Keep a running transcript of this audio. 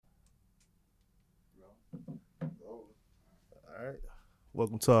All right.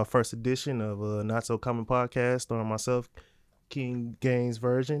 Welcome to our first edition of Not So Common Podcast, starring myself, King Gaines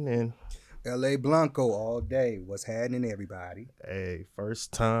version, and L.A. Blanco all day. What's happening, everybody? hey,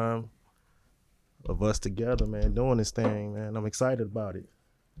 first time of us together, man, doing this thing, man. I'm excited about it.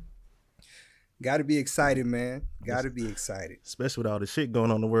 Got to be excited, man. Got to be excited. Especially with all the shit going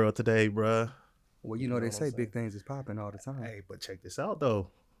on in the world today, bruh. Well, you know they say big things is popping all the time. Hey, but check this out, though.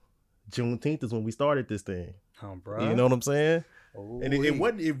 Juneteenth is when we started this thing. Bro. You know what I'm saying? Oh, and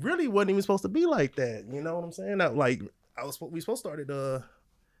it really wasn't even supposed to be like that. You know what I'm saying? We supposed to start it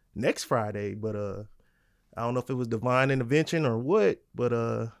next Friday, but I don't know if it was divine intervention or what,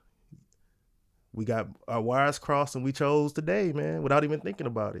 but we got our wires crossed and we chose today, man, without even thinking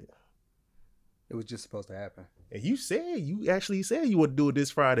about it. It was just supposed to happen. And you actually said you would do it this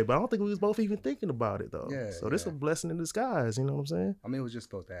Friday, but I don't think we was both even thinking about it though. Yeah. So this is a blessing in disguise. You know what I'm saying? I mean, it was just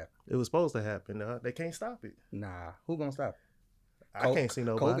supposed to happen. It was supposed to happen. They can't stop it. Nah, who gonna stop it? I can't see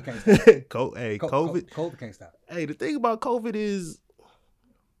nobody. COVID can't stop it. COVID. COVID can't stop it. Hey, the thing about COVID is,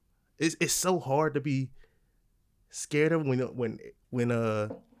 it's so hard to be scared of when you're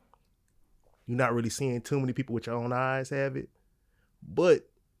not really seeing too many people with your own eyes have it. But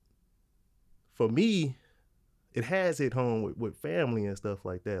for me, it has hit home with family and stuff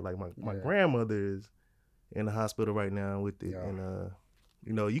like that. Like my grandmother is in the hospital right now with it, and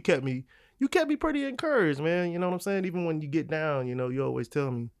you kept me pretty encouraged, man. You know what I'm saying? Even when you get down, you always tell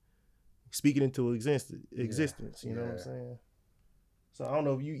me, speaking into existence. You know what I'm saying? So I don't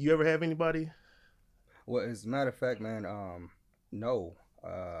know if you ever have anybody. Well, as a matter of fact, man, no,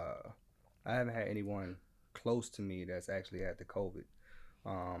 I haven't had anyone close to me that's actually had the COVID.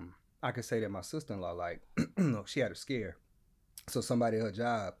 I could say that my sister-in-law, like, she had a scare. So somebody at her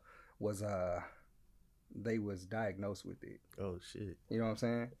job was, they was diagnosed with it. Oh, shit. You know what I'm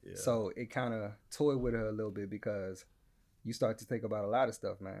saying? Yeah. So it kind of toyed with her a little bit because you start to think about a lot of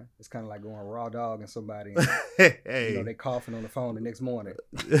stuff, man. It's kind of like going raw dog and somebody, and, hey. they coughing on the phone the next morning.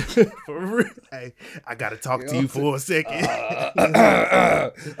 For real. Hey, I got to talk to you for a second.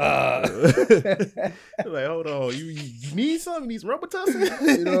 Like, hold on. You need something? You need some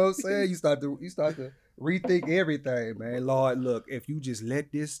Robitussin? You know what I'm saying? You start to rethink everything, man. Lord, look, if you just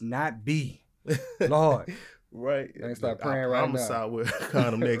let this not be, Lord. Right. And start praying right now. I'm going to with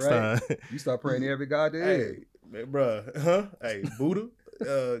condom next time. You start praying every goddamn day. Hey, man, bruh. Huh? Hey, Buddha,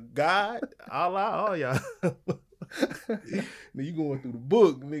 God, Allah, all y'all. You going through the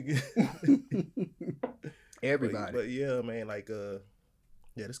book, nigga. Everybody. But yeah, man, like,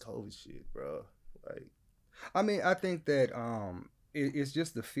 this COVID shit, bro. Like, I mean, I think that it's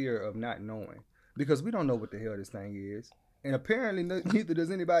just the fear of not knowing, because we don't know what the hell this thing is. And apparently, neither does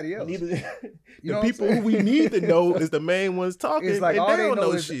anybody else. The people who we need to know is the main ones talking. It's like and all they don't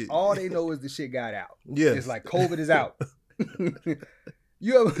know shit. All they know is the shit got out. Yes. It's like COVID is out.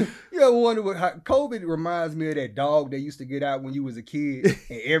 You ever wonder what COVID reminds me of that dog that used to get out when you was a kid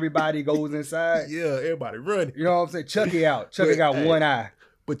and everybody goes inside? Yeah, everybody running. You know what I'm saying? Chucky out. Chucky got one eye.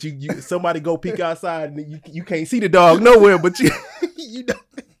 But you somebody go peek outside and you can't see the dog nowhere, but you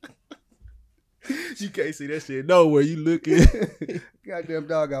you can't see that shit nowhere. You looking. Goddamn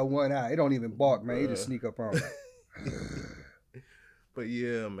dog got one eye. It don't even bark, man. He just sneak up on me. But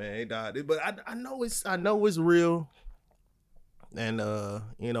yeah, man, it died. But I know it's real. And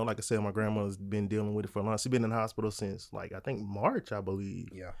like I said, my grandma's been dealing with it for a long time. She's been in the hospital since, like, I think March, I believe.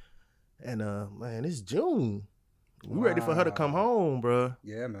 Yeah. And man, it's June. We ready for her to come home, bro.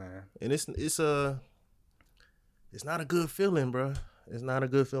 Yeah, man. And it's not a good feeling, bro. It's not a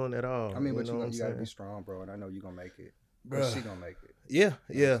good feeling at all. I mean, but you gotta be strong, bro. And I know you're gonna make it. Bro. She gonna make it. Yeah.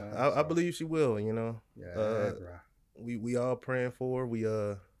 I believe she will. Yeah, bro. We all praying for her. We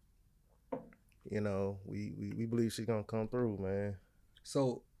we believe she's gonna come through, man.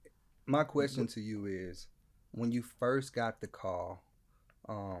 So my question to you is, when you first got the call,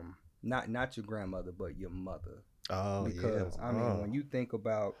 not your grandmother, but your mother. Oh, because yeah. I mean, when you think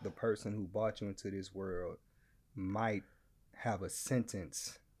about the person who brought you into this world might have a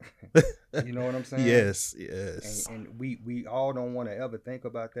sentence. You know what I'm saying? Yes. And we all don't want to ever think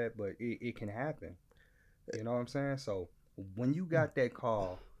about that, but it can happen. You know what I'm saying? So when you got that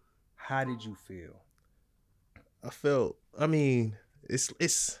call, how did you feel? I mean, it's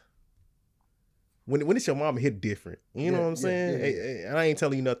when it's your mom, it hit different. You know what I'm saying? Yeah. And I ain't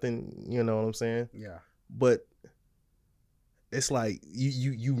telling you nothing, you know what I'm saying? Yeah. But it's like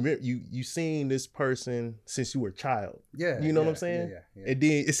you seen this person since you were a child. Yeah. You know what I'm saying? Yeah. And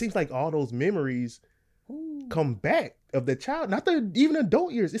then it seems like all those memories come back of the child, not the even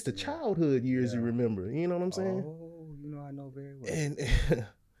adult years. It's the childhood years you remember. You know what I'm saying? Oh, I know very well.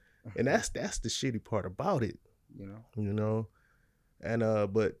 And that's the shitty part about it. You know. You know. And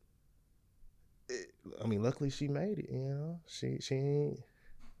but I mean, luckily she made it. You know, she ain't.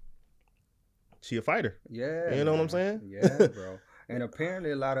 She a fighter. Yeah. You know what I'm saying? Yeah, bro. And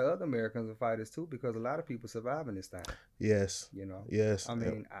apparently a lot of other Americans are fighters too, because a lot of people surviving this time. Yes. You know? Yes. I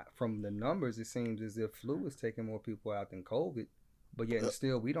mean, from the numbers, it seems as if flu is taking more people out than COVID. But yet and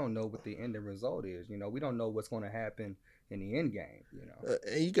still, we don't know what the ending result is. You know, we don't know what's going to happen in the end game, you know.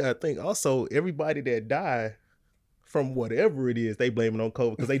 And you got to think also, everybody that died from whatever it is, they blame it on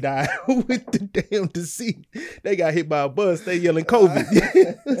COVID because they died with the damn disease. They got hit by a bus. They yelling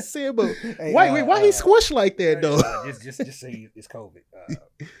COVID. Saying, but why he squished like that though? Just say it's COVID.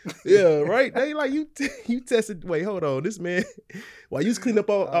 Yeah, right. They like you tested. Wait, hold on. This man, while you was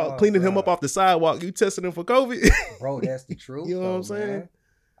cleaning him up off the sidewalk, you tested him for COVID. Bro, that's the truth. You know what I'm saying? Man.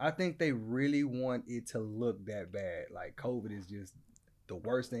 I think they really want it to look that bad. Like COVID is just the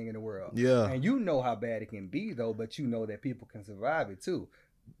worst thing in the world. Yeah. And you know how bad it can be though, but you know that people can survive it too.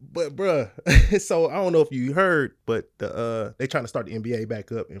 But bruh, so I don't know if you heard, but they trying to start the NBA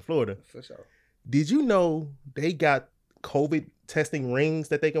back up in Florida. For sure. Did you know they got COVID testing rings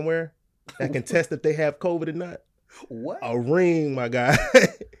that they can wear that can test if they have COVID or not? What? A ring, my guy.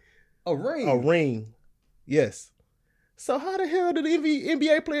 A ring? A ring. Yes. So how the hell did the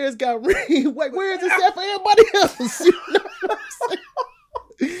NBA players got rings? Wait, where is this at for everybody else? You know what I'm saying?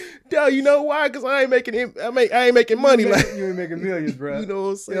 Yo, you know why? Because I ain't making money. You ain't making millions, bro. You know what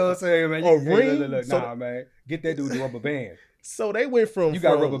I'm saying? You know what I'm saying, man? A ring? Look, nah, man. Get that dude the rubber band. So they went from you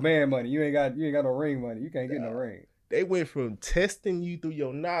got rubber band money. You ain't got no ring money. You can't get no ring. They went from testing you through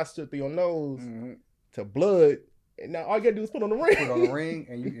your nostril, through your nose, to blood, and now all you gotta do is put on the ring. Put on the ring,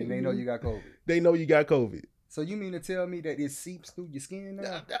 and they know you got COVID. They know you got COVID. So you mean to tell me that it seeps through your skin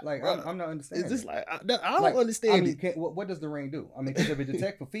now? Like, I'm not understanding. Is this like I don't understand it. What does the ring do? I mean, because if it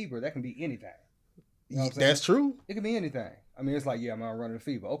detects for fever, that can be anything. You know what I'm saying? That's true. It can be anything. I mean, it's like, yeah, I'm running a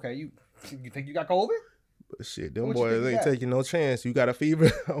fever. Okay, you think you got COVID? But shit, them boys ain't taking no chance. You got a fever?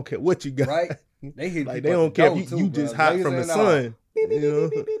 I don't care what you got. Right? They hit like they don't care if you just hot from the sun. You know?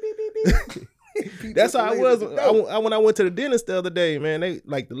 That's how I was when I went to the dentist the other day, man. They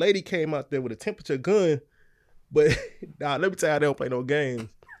like the lady came out there with a temperature gun. But nah, let me tell you, they don't play no games.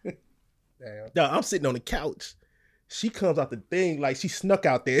 Damn. Nah, I'm sitting on the couch. She comes out the thing like she snuck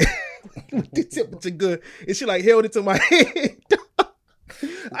out there with the temperature gun, and she like held it to my head.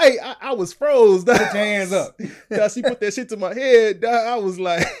 I was froze. Put your hands up. She put that shit to my head. I was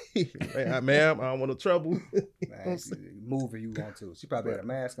like, ma'am, I don't want no trouble. Man, move if you want to. She probably had a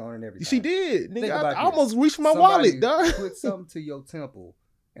mask on and everything. She did. Nigga, I almost reached for my wallet, dog. Put something to your temple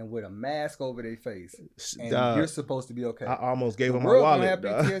and with a mask over their face, and you're supposed to be okay. I almost gave her my wallet. The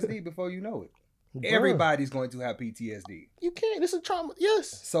world's gonna have PTSD before you know it. Bruh. Everybody's going to have PTSD. You can't. This is trauma.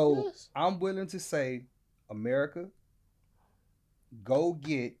 Yes. So yes. I'm willing to say, America, go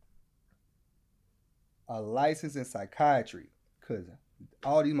get a license in psychiatry, because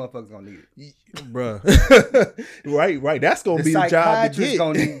all these motherfuckers gonna need it. Bruh. right. That's gonna be the job to get.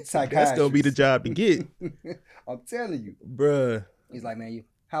 Gonna need That's gonna be the job to get. I'm telling you. Bruh. He's like, man,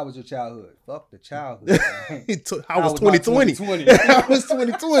 how was your childhood? Fuck the childhood. I was 2020. I was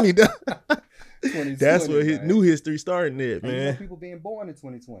 2020. That's where his new history starting at, man. You know, people being born in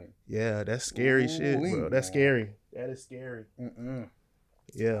 2020. Yeah, that's scary shit, bro. That's scary. That is scary.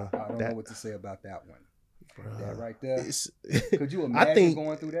 Yeah. I don't know what to say about that one. Bruh. That right there. Could you imagine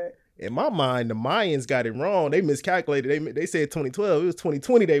going through that? In my mind, the Mayans got it wrong. They miscalculated. They said 2012. It was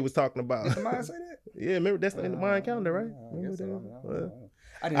 2020 they was talking about. Did the Mayans say that? Yeah, remember that's in the Mayan calendar, right?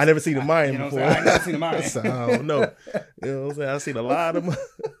 I never seen the Mayan before. I never seen the Mayan. So I don't know. You know what I'm saying? I seen a lot of them.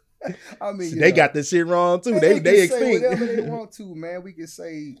 I mean, they got this shit wrong too. They extinct. Say whatever they want to, man. We can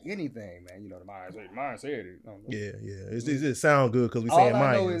say anything, man. You know, the Mayans said it. Yeah. It just sound good because we saying Mayans. All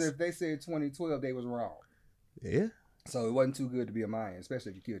I know is if they said 2012, they was wrong. Yeah. So it wasn't too good to be a Mayan,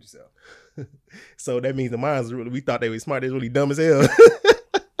 especially if you killed yourself. So that means the Mayans we thought they were smart. They was really dumb as hell.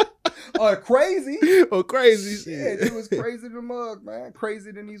 Or crazy. Or crazy. Yeah, it was crazy than the mug, man.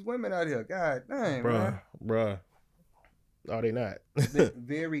 Crazy than these women out here. God dang, man. Bruh. Are they not? They're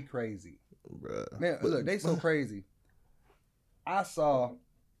very crazy. Bruh. Man, look, they so crazy. I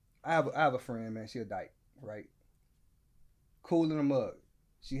have a friend, man. She a dyke, right? Cool in the mug.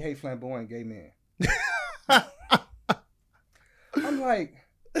 She hate flamboyant gay men. I'm like,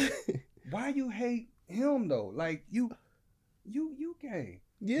 why you hate him though? Like you gay.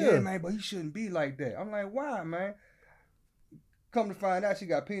 Yeah, man, but he shouldn't be like that. I'm like, why, man? Come to find out, she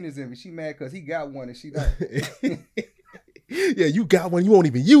got penis envy. She mad because he got one and she don't. Yeah, you got one, you won't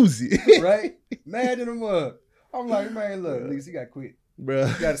even use it. Right? Mad in the mug. I'm like, man, look, Lisa, you gotta quit.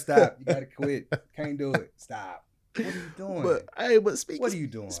 Bruh. You gotta stop. You gotta quit. Can't do it. Stop. What are you doing? But hey, What are you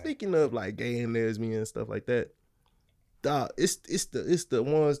doing? Speaking of like gay and lesbian and stuff like that, dog, it's the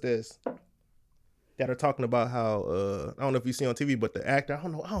ones that are talking about how I don't know if you see on TV, but the actor, I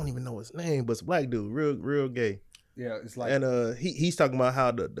don't even know his name, but it's a black dude, real gay. Yeah, it's like, and he's talking about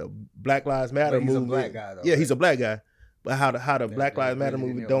how the Black Lives Matter but he's movement. a black guy though. Yeah, right? he's a black guy. But how the Black Lives Matter really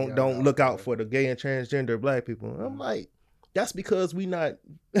movement didn't don't look out for for the gay and transgender black people. And I'm like, that's because we not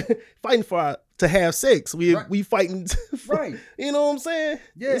fighting to have sex. We fighting for, right. You know what I'm saying?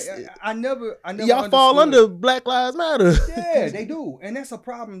 Yeah, I never y'all fall under Black Lives Matter. Yeah, they do. And that's a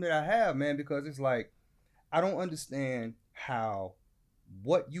problem that I have, man, because it's like, I don't understand how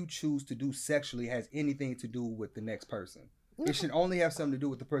what you choose to do sexually has anything to do with the next person. It should only have something to do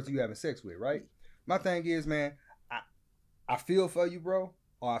with the person you having sex with, right? My thing is, man, I feel for you, bro,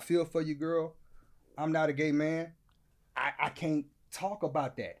 or I feel for you, girl. I'm not a gay man. I can't talk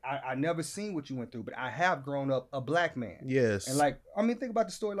about that. I never seen what you went through, but I have grown up a black man. Yes. And like, I mean, think about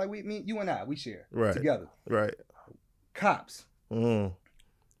the story like you and I, we share together. Right. Cops. Bruh.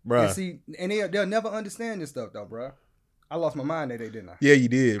 And see, and they'll never understand this stuff though, bro. I lost my mind that day, didn't I? Yeah, you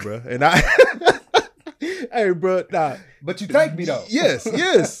did, bro. And hey, bro, nah. But you thanked me though.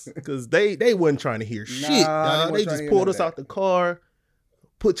 Yes, because they wasn't trying to hear shit. They just pulled us out the car,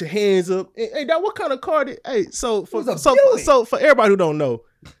 put your hands up. Hey, dog, what kind of car did? Hey, so for everybody who don't know,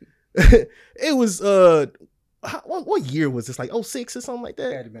 it was what year was this? Like 06 or something like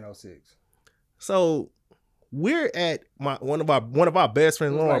that. It had to been 06. So we're at one of our best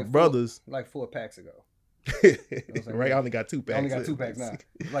friends, one of our brothers, like 4 packs ago. Right, I only got 2 packs. I only got 2 packs now.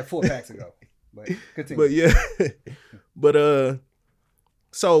 Like 4 packs ago. But continue. But yeah, but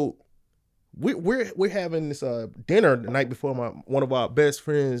so we're having this dinner the night before one of our best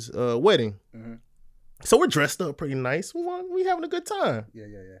friends' wedding. Mm-hmm. So we're dressed up pretty nice. We having a good time. Yeah.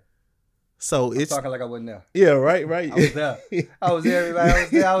 So I'm talking like I wasn't there. Yeah, right. I was there. I was there, everybody. I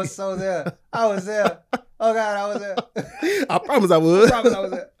was there. I was so there. I was there. Oh God, I was there. I promise I was. I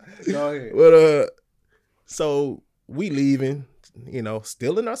was there. Go ahead. But so we leaving. You know,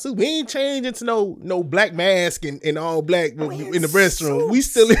 still in our suit. We ain't changing to no black mask and all black in the restroom. Suits. We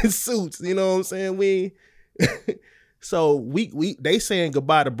still in suits. You know what I'm saying? So they saying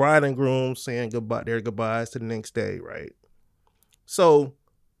goodbye to bride and groom, saying their goodbyes to the next day, right? So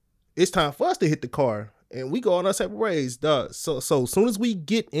it's time for us to hit the car, and we go on our separate ways. So as soon as we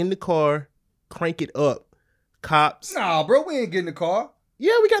get in the car, crank it up. Cops. Nah, bro, we ain't getting in the car.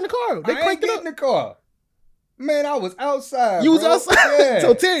 Yeah, we got in the car. They cranked it up. In the car. Man, I was outside. You was outside. Yeah.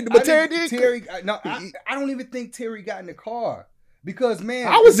 So Terry did. I don't even think Terry got in the car because man,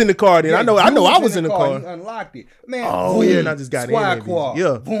 I was in the car then. Yeah, I know. I was in the car. He unlocked it, man. Oh boom, yeah, and I just got squad in. Quad,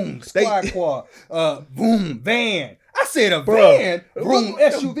 yeah, boom, squad quad, boom, van. I said a van, boom,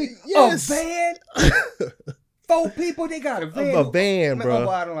 SUV, yes. A van. 4 people, they got a van. A van, bro. I'm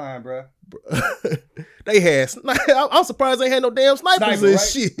bottom line, bro. They had. I'm surprised they had no damn snipers and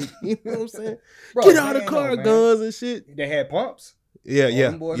shit. You know what I'm saying? Bro, get out of the car, guns and shit. They had pumps. Yeah.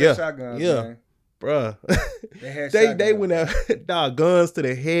 Them boys had shotguns, man. Bro. They had they went out, dog, guns to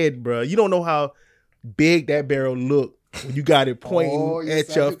the head, bro. You don't know how big that barrel looked when you got it pointing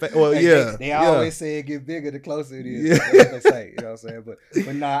at your face. Well, yeah. They always say it get bigger the closer it is. That's what they say. You know what I'm saying?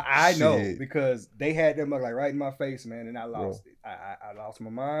 But nah, I know because they had them like right in my face, man, and I lost it. I lost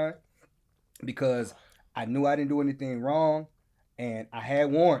my mind because I knew I didn't do anything wrong, and I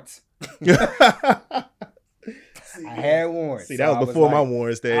had warrants. I had warrants. See, that was before my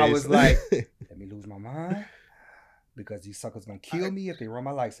warrants days. I was like, let me lose my mind because these suckers gonna kill me if they run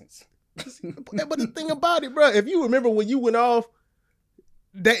my license. But the thing about it, bro, if you remember when you went off,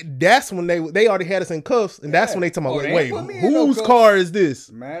 that's when they already had us in cuffs, and that's when they talking about wait, whose car is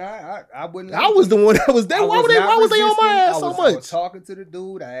this? Man, I wouldn't. I was the one that was there. Why was they on my ass so much? I was talking to the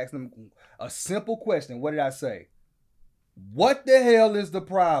dude. I asked him a simple question. What did I say? What the hell is the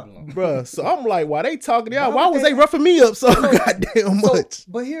problem, bro? So I'm like, why they talking to y'all? Why was they roughing me up so goddamn much?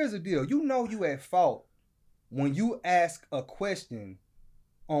 But here's the deal. You know you at fault when you ask a question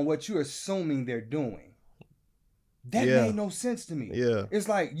on what you're assuming they're doing. That made no sense to me. Yeah. It's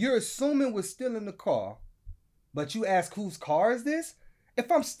like you're assuming we're still in the car, but you ask whose car is this? If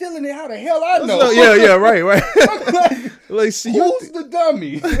I'm still in it, how the hell I know? Yeah, right. I'm like who's the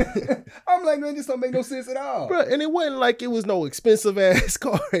dummy? I'm like, man, this don't make no sense at all. Bro, and it wasn't like it was no expensive ass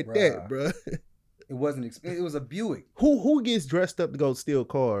car at that, bro. It wasn't expensive. It was a Buick. Who gets dressed up to go steal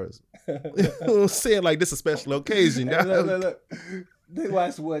cars? You know what I'm saying? Like, this is a special occasion. Hey, look. They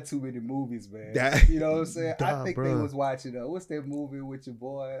watched too many movies, man. You know what I'm saying? I think they was watching, what's that movie with your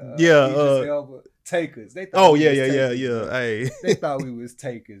boy? takers. They thought Oh we yeah, was yeah, yeah, takers, yeah. dude. Hey, They thought we was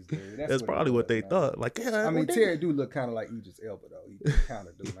takers, dude. that's probably what they thought. Like, yeah, I mean, they, Terry do look kind of like Idris Elba though. He kind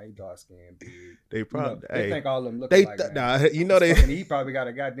of do, man. He dark skinned, big. they probably They think all of them look they alike. nah, you know they. He probably got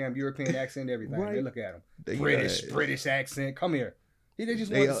a goddamn European accent, and everything. Right. They look at him, They, British accent. Come here. They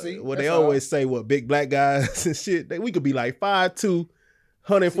just want to see. Well, That's they all. always say what big black guys and shit. We could be like 5'2",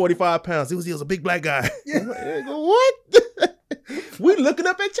 145 pounds. He was a big black guy. Yeah. What? We looking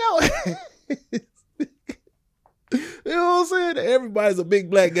up at y'all. You know what I'm saying? Everybody's a big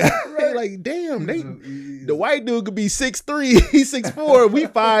black guy. Right. Like, damn, the white dude could be 6'3", he's 6'4", we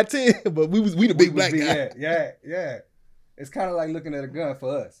 5'10", but we the big black guy. Yeah. It's kind of like looking at a gun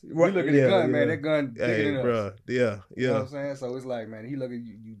for us. Right, We look at yeah, a gun, yeah. man. That gun bigger Hey, than us. bro, yeah. You know what I'm saying? So it's like, man, he look at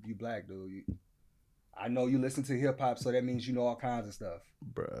you black, dude. I know you listen to hip hop, so that means you know all kinds of stuff.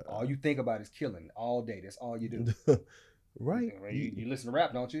 Bruh. All you think about is killing all day. That's all you do. Right. You listen to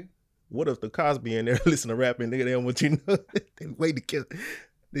rap, don't you? What if the Cosby in there listen to rap and they don't want you to know? They wait to kill.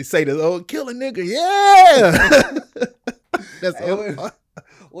 They say this, oh, kill a nigga, yeah. That's Hey,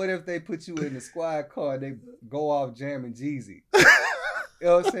 what if they put you in the squad car and they go off jamming Jeezy? You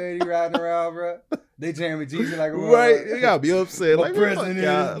know what I'm saying? He riding around, bro. They jamming Jeezy like a right. You gotta be upset. My Like, president fuck is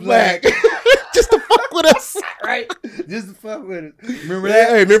y'all. black. Just to fuck with us. Right? Just to fuck with it. Remember Yeah, that?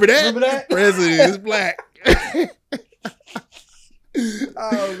 hey, remember that? Remember that? President is black.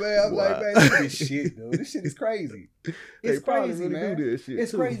 Oh man, I'm like, man, look at this shit, dude. This shit is crazy. They It's probably crazy, really man. do this shit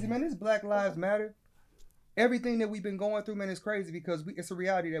It's too. crazy, man. This Black Lives Matter. Everything that we've been going through, man, is crazy because it's a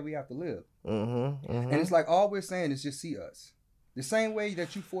reality that we have to live. And it's like all we're saying is just see us. The same way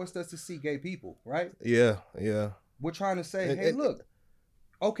that you forced us to see gay people, right? Yeah. We're trying to say, hey, look,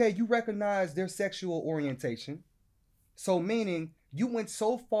 okay, you recognize their sexual orientation. So meaning you went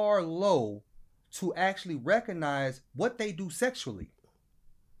so far low to actually recognize what they do sexually.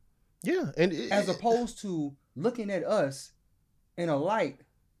 Yeah. And as opposed to looking at us in a light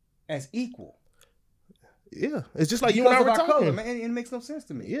as equal. Yeah, it's just like because you and I of were our talking. color, man. It makes no sense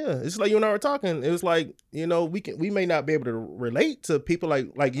to me. Yeah, it's like you and I were talking. It was like, you know, we may not be able to relate to people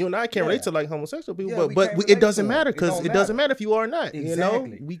like you and I can't relate to like homosexual people, but it doesn't matter because it doesn't matter if you are or not.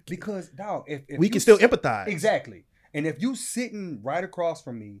 Exactly. You know, because dog, if we can still empathize. Exactly. And if you sitting right across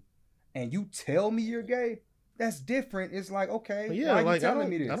from me and you tell me you're gay, that's different. It's like, okay, yeah, why are like, you telling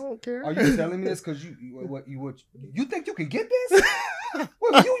me this? I don't care. Are you telling me this because you think you can get this?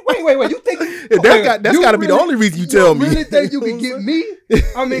 Wait. You think that's got to be the only reason you tell me. You really think you can get me?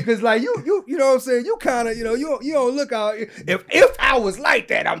 I mean, because like you know what I'm saying. You kind of you don't look out. If I was like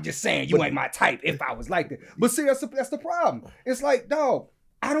that, I'm just saying you ain't my type. If I was like that, but see, that's the problem. It's like, dog,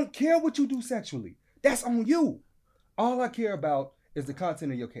 I don't care what you do sexually. That's on you. All I care about is the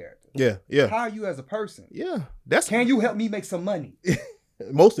content of your character. Yeah. How are you as a person? Yeah. Can you help me make some money?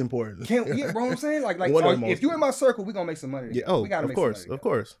 Most important. You know what I'm saying? Like if you're in my circle, we're gonna make some money together. Yeah. Oh, we gotta of course. Of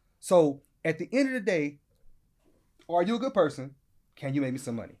course. So at the end of the day, are you a good person? Can you make me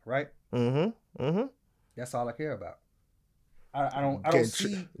some money? Right? Mm-hmm. That's all I care about. I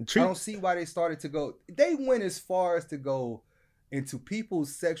don't see why they started to go. They went as far as to go into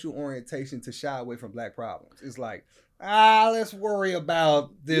people's sexual orientation to shy away from black problems. It's like, let's worry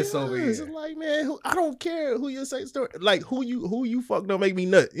about this over here. It's like, man, I don't care who your sex story. Like who you fuck don't make me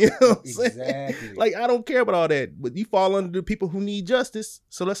nut. You know what I'm saying? Exactly. Like I don't care about all that. But you fall under the people who need justice.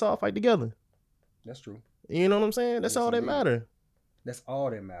 So let's all fight together. That's true. You know what I'm saying? That's all that matters. That's all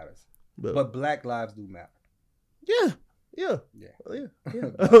that matters. But black lives do matter. Yeah.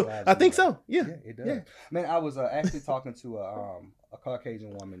 I think so. Yeah, it does. Yeah. Man, I was actually talking to a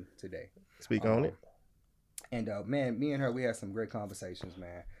Caucasian woman today. Speak on it. And man, me and her, we had some great conversations,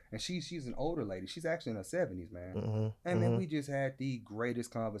 man. And she's an older lady. She's actually in her 70s, man. And man, we just had the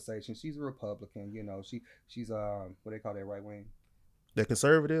greatest conversation. She's a Republican, you know. She's what they call that, right wing. The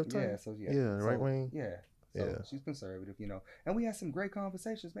conservative type? Right wing. Yeah. So she's conservative, you know. And we had some great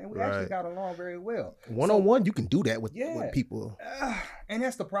conversations, man. We actually got along very well. One-on-one, you can do that with people. And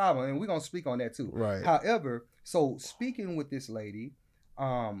that's the problem. And we're going to speak on that too. Right. However, so speaking with this lady,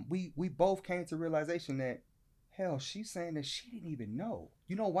 we both came to realization that, hell, she's saying that she didn't even know.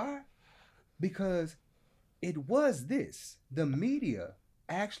 You know why? Because it was this. The media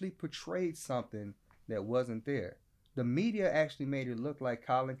actually portrayed something that wasn't there. The media actually made it look like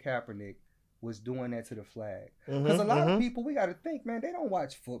Colin Kaepernick was doing that to the flag. Because a lot of people, we got to think, man, they don't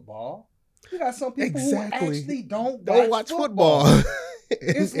watch football. We got some people who actually don't watch football.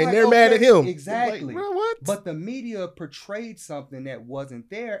 It's and like, they're mad at him. Exactly. Like, bro, what? But the media portrayed something that wasn't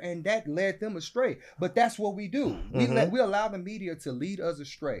there, and that led them astray. But that's what we do. We allow the media to lead us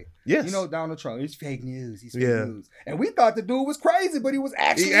astray. Yes. You know, Donald Trump, it's fake news. He's fake Yeah. news. And we thought the dude was crazy, but he was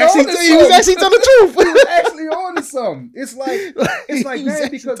actually He was actually telling the truth. He was actually on to something. It's like, He was man, actually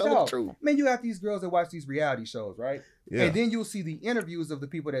because telling the y'all, truth. man, you have these girls that watch these reality shows, right? Yeah. And then you'll see the interviews of the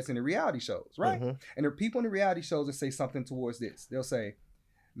people that's in the reality shows, right? Mhm. And there are people in the reality shows that say something towards this. They'll say,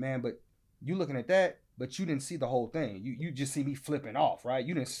 man, but you looking at that, but you didn't see the whole thing. You just see me flipping off, right?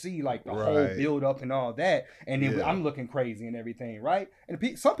 You didn't see like the whole build up and all that. And then I'm looking crazy and everything, right?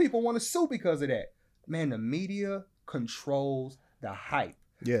 And some people want to sue because of that. Man, the media controls the hype.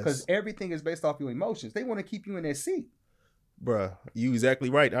 Yes. Because everything is based off your emotions. They want to keep you in that seat. Bruh, you exactly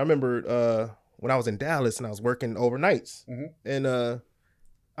right. I remember when I was in Dallas and I was working overnights. And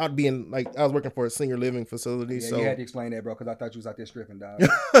I'd be in, like, I was working for a senior living facility. Yeah, so you had to explain that, bro, because I thought you was out there stripping, dog.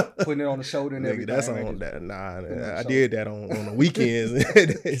 Putting it on the shoulder and everything. That's on that. Nah, I did that on the weekends.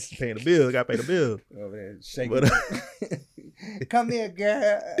 It's paying the bill. Got to pay the bill. Over there shaking. Come here,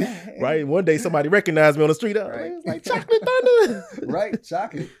 girl. Right. One day somebody recognized me on the street. Right. Like, Chocolate Thunder. Right,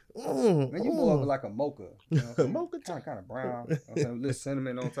 chocolate. Man, you more of like a mocha. You know mocha, kind of brown. You know what I'm saying? A little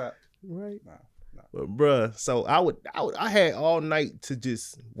cinnamon on top. Right. Nah. But bruh, so I had all night to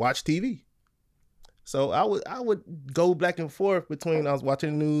just watch TV. So I would go back and forth between, I was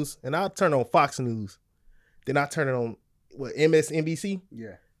watching the news and I'd turn on Fox News. Then I turn it on MSNBC.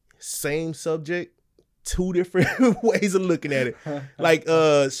 Yeah. Same subject, two different ways of looking at it. Like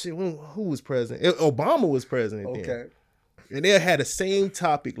who was president? Obama was president then. And they had the same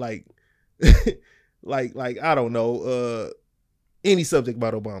topic, like like I don't know, any subject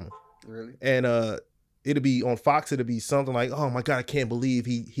about Obama. Really? And it'll be on Fox, it'll be something like, oh my God, I can't believe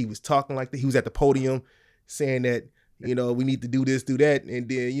he was talking like that. He was at the podium saying that, you know, we need to do this, do that. And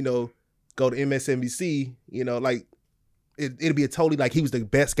then, you know, go to MSNBC, you know, like it'll be a totally like he was the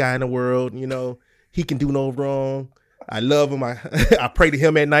best guy in the world, you know, he can do no wrong. I love him. I pray to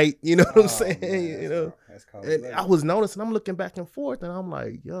him at night, you know what I'm saying? Man, you know, that's cool. And I was noticing, I'm looking back and forth and I'm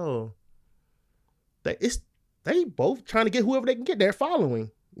like, yo, they both trying to get whoever they can get. They're following.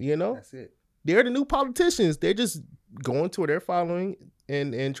 You know, that's it. They're the new politicians. They're just going to where they're following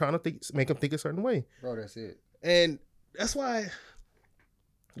and trying to make them think a certain way. Bro, that's it. And that's why,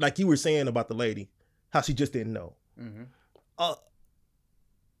 like you were saying about the lady, how she just didn't know.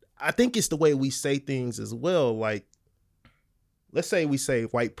 I think it's the way we say things as well. Like, let's say we say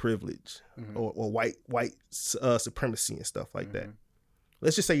white privilege or white supremacy and stuff like that.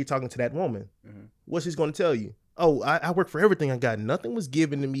 Let's just say you're talking to that woman. What she's going to tell you? Oh, I work for everything I got. Nothing was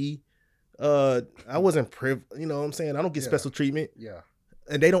given to me. I wasn't privileged. You know what I'm saying? I don't get special treatment. Yeah.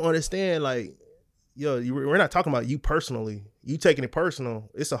 And they don't understand, like, yo, we're not talking about you personally. You taking it personal.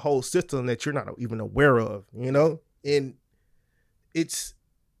 It's a whole system that you're not even aware of, you know? And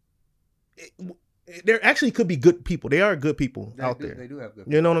there actually could be good people. They are good people out there. They do have good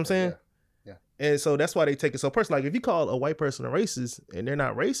people. You know what I'm saying? Yeah. And so that's why they take it so personal. Like, if you call a white person a racist and they're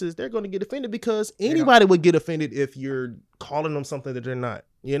not racist, they're going to get offended because anybody would get offended if you're calling them something that they're not,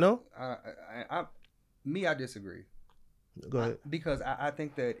 you know? I disagree. Go ahead. Because I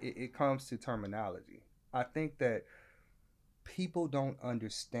think that it comes to terminology. I think that people don't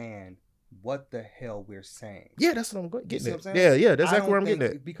understand what the hell we're saying. Yeah, that's what I'm getting at. What I'm Yeah, that's exactly where I'm getting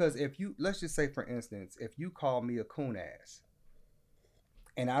at. Because let's just say, for instance, if you call me a coon ass,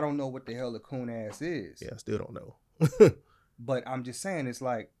 and I don't know what the hell a coon ass is. Yeah, I still don't know. But I'm just saying, it's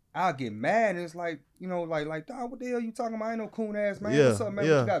like, I'll get mad, and it's like, you know, like, dog, what the hell you talking about? I ain't no coon ass, man. What's up, man?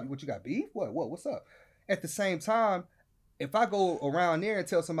 Yeah. What you got beef? What's up? At the same time, if I go around there and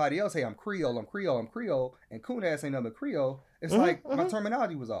tell somebody else, hey, I'm Creole, and coon ass ain't nothing but Creole, it's like my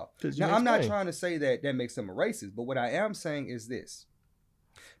terminology was off. Now, I'm not trying to say that makes them a racist, but what I am saying is this.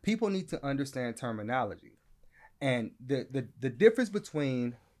 People need to understand terminology. And the difference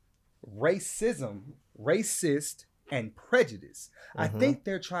between racist, and prejudice. I think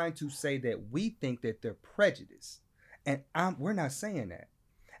they're trying to say that we think that they're prejudiced. And we're not saying that.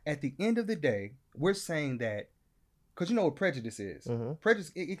 At the end of the day, we're saying that, because you know what prejudice is.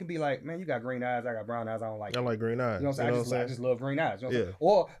 Prejudice, it can be like, man, you got green eyes, I got brown eyes, I don't like I like green eyes. You know what I'm saying? I just love green eyes. You know what I'm saying?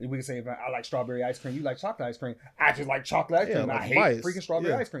 Or we can say, I like strawberry ice cream, you like chocolate ice cream. I just like chocolate ice cream. I hate freaking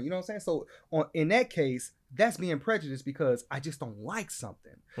strawberry ice cream. You know what I'm saying? So in that case, that's being prejudiced because I just don't like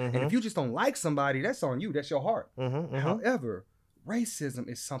something. And if you just don't like somebody, that's on you. That's your heart. However, racism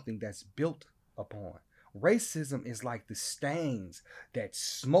is something that's built upon. Racism is like the stains that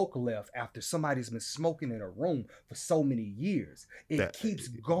smoke left after somebody's been smoking in a room for so many years. It keeps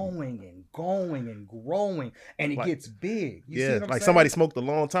going and going and growing, and it gets big. You see what I'm saying? Somebody smoked a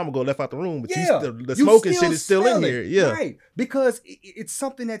long time ago, left out the room, but the smoking shit is still in here. Yeah, right. Because it's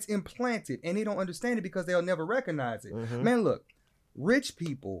something that's implanted, and they don't understand it because they'll never recognize it. Mm-hmm. Man, look, rich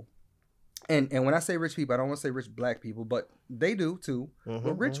people. And when I say rich people, I don't want to say rich black people, but they do too. Mm-hmm,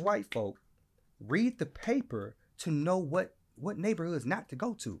 but rich white folk read the paper to know what neighborhoods not to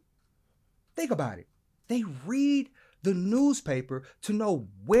go to. Think about it. They read the newspaper to know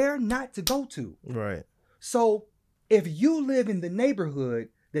where not to go to. Right. So if you live in the neighborhood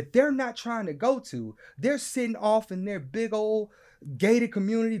that they're not trying to go to, they're sitting off in their big old gated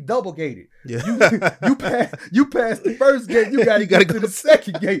community, double gated. Yeah. You pass the first gate, you gotta go to the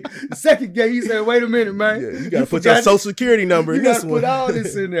second gate. The second gate, he said, "Wait a minute, man. Yeah, you gotta put your social security number in this one. You gotta put all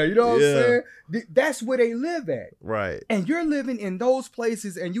this in there." You know what I'm saying? That's where they live at. Right. And you're living in those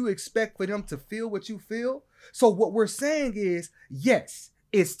places, and you expect for them to feel what you feel. So what we're saying is, yes,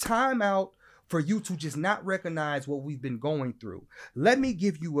 it's time out for you to just not recognize what we've been going through. Let me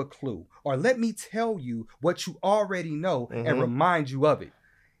give you a clue, or let me tell you what you already know and remind you of it.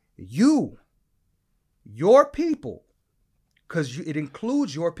 Your people, because it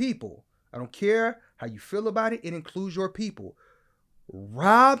includes your people. I don't care how you feel about it. It includes your people.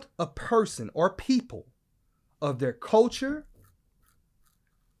 Robbed a person or people of their culture.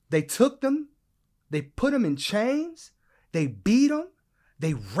 They took them. They put them in chains. They beat them.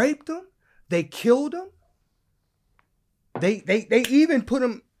 They raped them. They killed them. They even put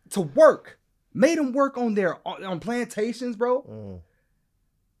them to work, made them work on plantations, bro. Mm.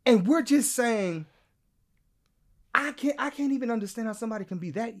 And we're just saying, I can't even understand how somebody can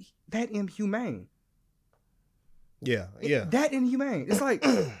be that inhumane. Yeah. That inhumane. It's like,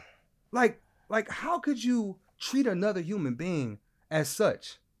 like how could you treat another human being as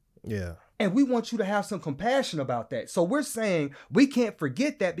such? Yeah. And we want you to have some compassion about that. So we're saying we can't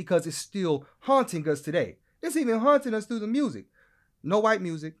forget that because it's still haunting us today. It's even haunting us through the music. No white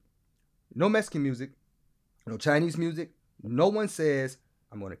music, no Mexican music, no Chinese music. No one says,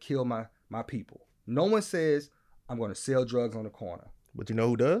 I'm going to kill my people. No one says, I'm going to sell drugs on the corner. But you know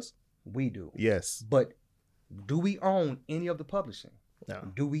who does? We do. Yes. But do we own any of the publishing?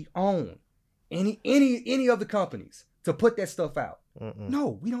 No. Do we own any of the companies to put that stuff out? Mm-mm.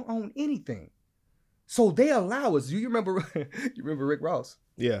 No, we don't own anything. So they allow us. You remember Rick Ross?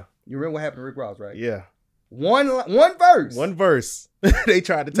 Yeah. You remember what happened to Rick Ross, right? Yeah. One verse. One verse. They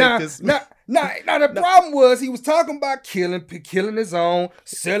tried to take this. Now the problem was he was talking about killing his own,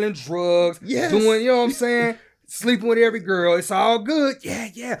 selling drugs, doing, you know what I'm saying? Sleeping with every girl. It's all good.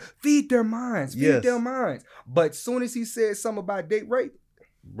 Yeah. Feed their minds. Their minds. But as soon as he said something about date rape.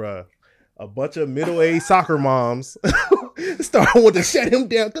 Bruh. A bunch of middle-aged soccer moms started wanting to shut him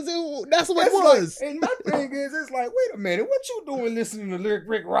down because that's what it was. Like, and my thing is, it's like, wait a minute, what you doing listening to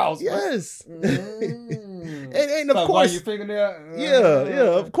Rick Ross? Yes. and of course, why you fingernail?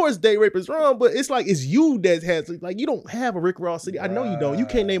 Yeah. Of course, date rape is wrong, but it's like it's you that has like you don't have a Rick Ross CD. I know you don't. You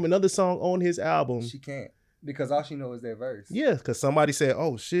can't name another song on his album. She can't because all she knows is that verse. Yeah, because somebody said,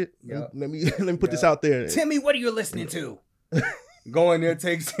 "Oh shit, let me put this out there." Timmy, what are you listening to? Go in there,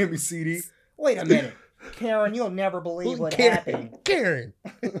 take Timmy's CD. Wait a minute. Karen, you'll never believe what happened. Karen.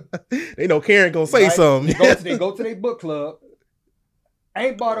 They know Karen gonna say something. They go to their book club.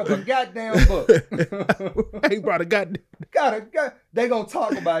 Ain't bought up a goddamn book. Ain't brought a goddamn. They gonna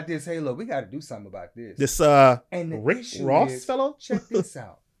talk about this. Hey, look, we gotta do something about this. This Rick Ross fellow? Check this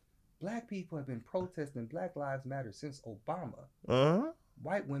out. Black people have been protesting Black Lives Matter since Obama. Uh-huh.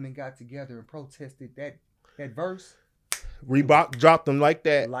 White women got together and protested that verse. Reebok dropped them like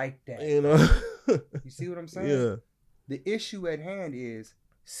that. You know. You see what I'm saying? Yeah. The issue at hand is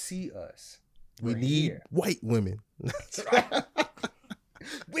see us. We need white women. That's right.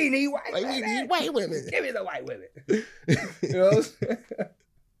 We need white women. We need white women. Give me the white women. You know what I'm saying?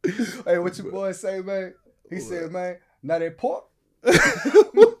 Hey, what your boy say, man? He said, man, now that pork.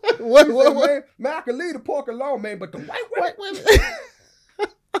 What? Man, I can leave the pork alone, man, but the white women.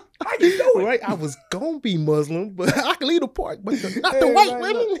 How you doing? Right, I was gonna be Muslim, but I can leave the pork, but not the white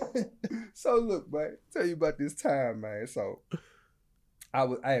women. So look, man, tell you about this time, man. So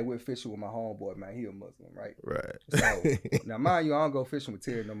I went fishing with my homeboy, man. He a Muslim, right? Right. So now, mind you, I don't go fishing with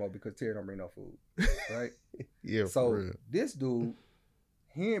Terry no more because Terry don't bring no food, right? Yeah. So this dude,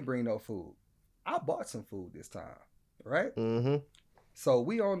 he ain't bring no food. I bought some food this time, right? Mm-hmm. So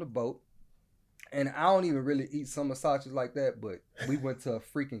we on the boat. And I don't even really eat summer sausages like that, but we went to a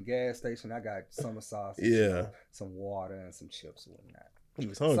freaking gas station. I got summer sausages, some water, and some chips and whatnot. He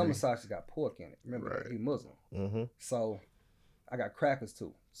was hungry. Some of the sausages got pork in it. Remember Right. that? He Muslim. Mm-hmm. So I got crackers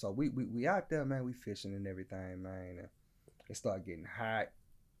too. So we out there, man. We fishing and everything, man. And it started getting hot.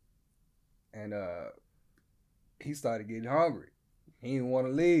 And he started getting hungry. He didn't want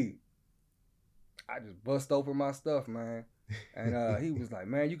to leave. I just bust open my stuff, man. And he was like,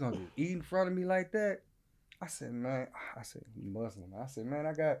 man, you gonna just eat in front of me like that? I said, man, you Muslim. I said, man,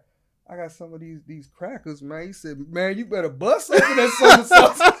 I got some of these crackers, man. He said, man, you better bust open that summer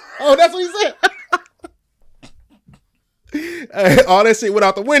sauce. Oh, that's what he said. Hey, all that shit went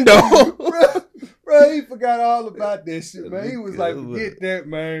out the window. Bro, he forgot all about that shit, man. He was like, forget that,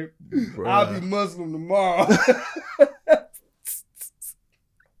 man. Bruh. I'll be Muslim tomorrow.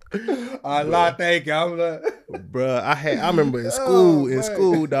 Allah, thank you. I'm like, bruh, I remember in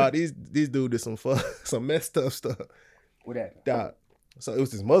school, dog, these dudes did some messed up stuff. What happened? Dog. So it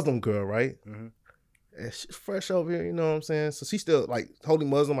was this Muslim girl, right? Mm-hmm. And she's fresh over here, you know what I'm saying? So she's still like holy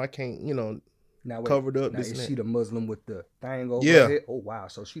Muslim. I can't, now, covered up. Now, this is and she that. the Muslim with the thing over her head? Oh wow,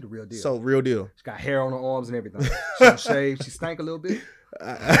 so she the real deal. So real deal. She got hair on her arms and everything. She don't shave. She stank a little bit.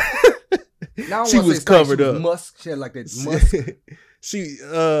 Now she was covered up. Musk. She had like that musk. She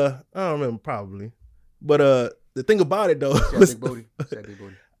I don't remember probably, but the thing about it though, She had big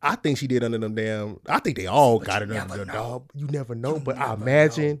booty. I think she did under them damn. I think they all got it under the dog. You never know, but I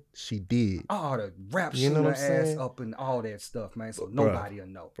imagine she did. Oh, the rap shooting her ass up and all that stuff, man. So nobody will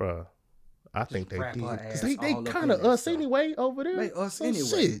know, bruh. I think they did because they kind of of us stuff. Anyway over there. They us so anyway.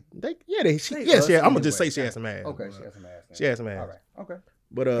 Shit. They I'm gonna just say she had some ass. Okay, she had some ass. She had some ass. All right, okay.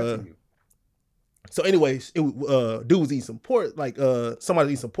 But so anyways, dude was eating some pork, like somebody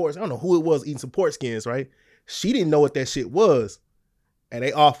eating some pork. I don't know who it was eating some pork skins, right? She didn't know what that shit was, and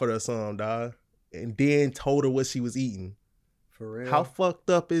they offered her some, dog, and then told her what she was eating. For real? How fucked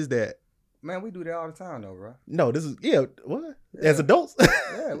up is that? Man, we do that all the time, though, bro. No, this is what? Yeah. As adults?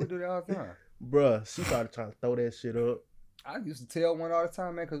 Yeah, we do that all the time. Bruh, she started trying to throw that shit up. I used to tell one all the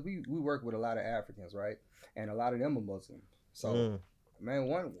time, man, because we work with a lot of Africans, right? And a lot of them are Muslim. So, man,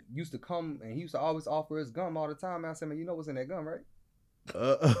 one used to come and he used to always offer us gum all the time. Man, I said, man, you know what's in that gum, right?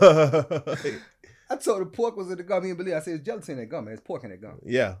 I told the pork was in the gum. He didn't believe. I said, it's gelatin in that gum, man. It's pork in that gum.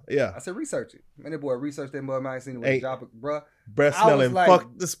 Yeah. I said, research it. Man, that boy researched that mother. I ain't seen it with a job, bruh. Breath smelling,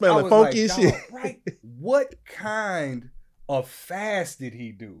 smelling funky and shit. Right? What kind of fast did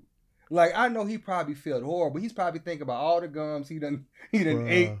he do? Like, I know he probably felt horrible. He's probably thinking about all the gums he done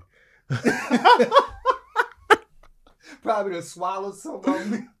ate. Probably done swallowed some of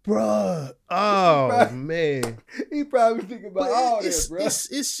them. Bruh. Oh, man. He probably thinking about all that, bro.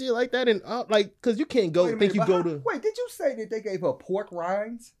 It's shit like that. And like, because you can't go, Wait, did you say that they gave her pork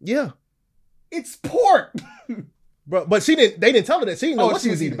rinds? Yeah. It's pork. Bro, but they didn't tell her that. She didn't know what she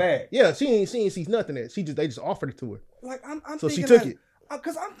was eating. Bad. Yeah, she ain't see nothing that. They just offered it to her. Like, I'm so thinking, she took it.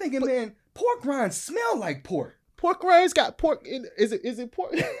 Because I'm thinking, man, pork rinds smell like pork. Pork rinds got pork in. Is it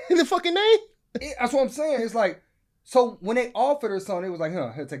pork in the fucking name? That's what I'm saying. It's like, so when they offered her something, it was like,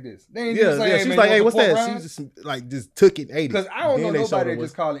 here, take this. They didn't she was like, hey, what's that? Rinds? She just took it and ate it. Because I don't know nobody that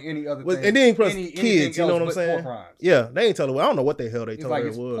just call it any other thing. And then plus kids, you know what I'm saying? Yeah, they ain't telling her. I don't know what the hell they told her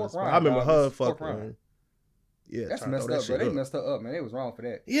it was. I remember her fucking. Yeah, that's messed up, bro. They messed her up, man. They was wrong for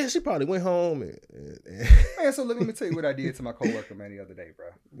that. Yeah, she probably went home and man, so let me tell you what I did to my coworker, man, the other day, bro.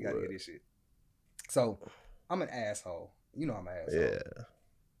 You gotta hear this shit. So, I'm an asshole. You know I'm an asshole. Yeah.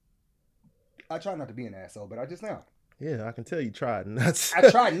 I try not to be an asshole, but I just am. Yeah, I can tell you tried not. I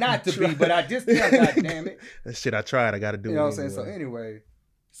tried not to be, but I just am. God damn it. That shit I tried. I got to do. You know what I'm saying? So anyway,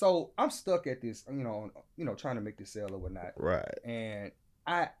 I'm stuck at this. Trying to make this sale or whatnot. Right. And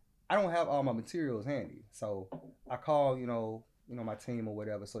I don't have all my materials handy, so I call my team or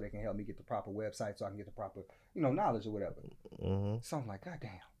whatever so they can help me get the proper website so I can get the proper knowledge or whatever. Mm-hmm. So I'm like, God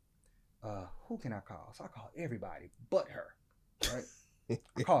damn, who can I call? So I call everybody but her. Right.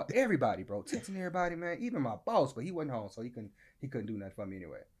 I called everybody, bro. Texting everybody, man. Even my boss, but he wasn't home, so he couldn't do nothing for me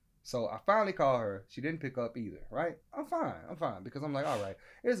anyway. So I finally called her. She didn't pick up either, right? I'm fine. Because I'm like, all right,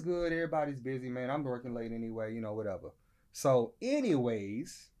 it's good. Everybody's busy, man. I'm working late anyway, whatever. So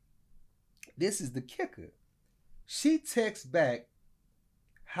anyways, this is the kicker. She texts back,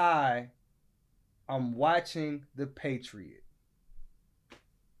 hi, I'm watching The Patriot.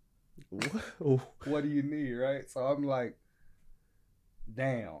 What do you need, right? So I'm like,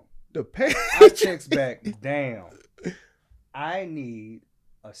 damn. I text back, damn. I need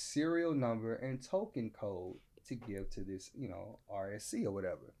a serial number and token code to give to this, RSC or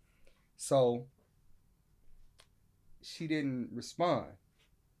whatever. So she didn't respond.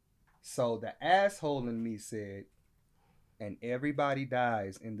 So the asshole in me said, and everybody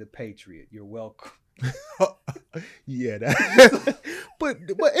dies in The Patriot. You're welcome. Yeah, but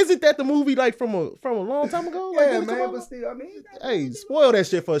isn't that the movie like from a long time ago? Like, Yeah, man, but still, I mean, hey, spoil that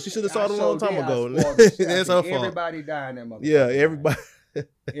shit for us. She should have saw it a long time ago. That's her fault. Everybody died in that motherfucker. Yeah, everybody.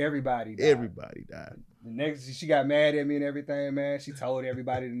 Everybody died. Everybody died. The next, she got mad at me and everything, man. She told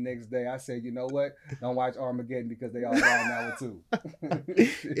everybody the next day. I said, you know what? Don't watch Armageddon because they all dying now too.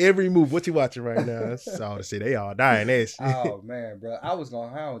 Every move. What you watching right now? That's all to say. They all dying that shit. Oh man, bro, I was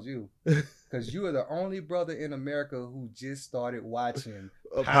gonna hound you because you are the only brother in America who just started watching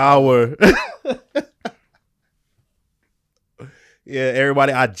Power. Yeah,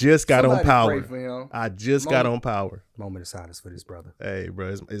 everybody. I just got Somebody on Power. pray for him. I just got on Power. Moment of silence for this brother. Hey,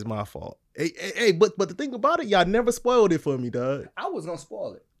 bro, it's my fault. Hey, but the thing about it, y'all never spoiled it for me, dog. I was gonna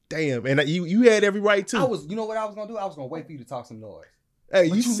spoil it. Damn, and you had every right to. You know what I was gonna do? I was gonna wait for you to talk some noise. Hey,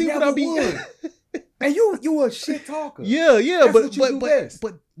 But you see what I be? And you a shit talker. Yeah, That's what you do best.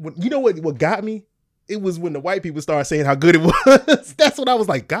 but you know what got me? It was when the white people started saying how good it was. That's when I was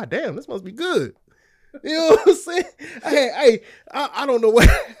like, God damn, this must be good. You know what I'm saying? Hey, I don't know what.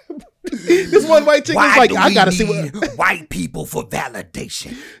 This one white chick was like, I gotta see what white people for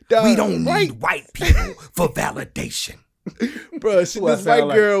validation. Dog, We don't need white people for validation. Bro, this white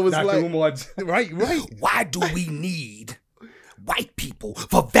girl was like, right. Why do we need white people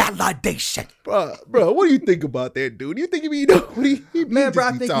for validation? Bro, what do you think about that, dude? Do you think he Man, bro,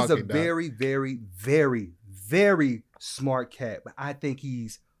 I think he's a very, very, very, very smart cat, but I think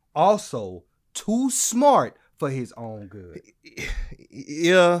he's also too smart for his own good.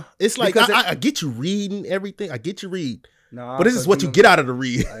 Yeah, it's like I get you reading everything. I get you read. But this is what you get out of the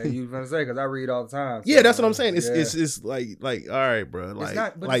read. You gonna say because I read all the time. So, yeah, that's what I'm saying. It's like all right, bro.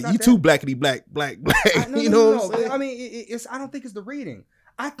 Like you too blackity black. You know what I'm saying? I mean, I don't think it's the reading.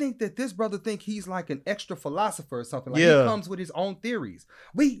 I think that this brother think he's like an extra philosopher or something. Like he comes with his own theories.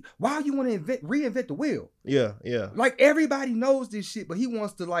 Why you want to reinvent the wheel? Yeah. Like everybody knows this shit, but he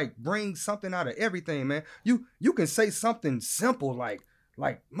wants to like bring something out of everything, man. You can say something simple like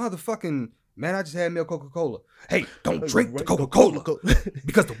motherfucking. Man, I just had milk Coca-Cola. Hey, don't drink the Coca-Cola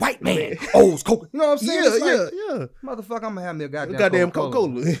because the white man owes Coca. You know what I'm saying? Yeah. Motherfucker, I'm gonna have me a goddamn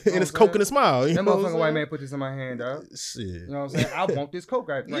Coca-Cola. And it's Coke and a smile. That motherfucking white man put this in my hand, dog. Shit. You know what I'm saying? I want this Coke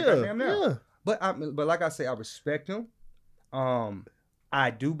right goddamn now. Yeah. But like I say, I respect him.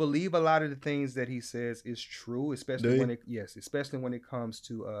 I do believe a lot of the things that he says is true, especially when it comes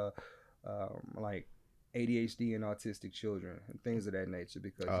to like ADHD and autistic children and things of that nature,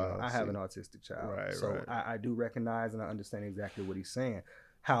 because I have an autistic child. Right. I do recognize and I understand exactly what he's saying.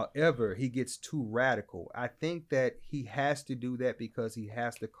 However, he gets too radical. I think that he has to do that because he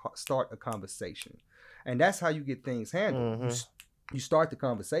has to start a conversation. And that's how you get things handled. Mm-hmm. You start the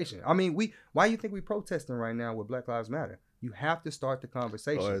conversation. I mean, why do you think we protesting right now with Black Lives Matter? You have to start the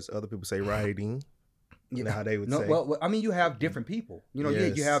conversation. Or as other people say, rioting. You know how they would say. Well, I mean, you have different people. You know,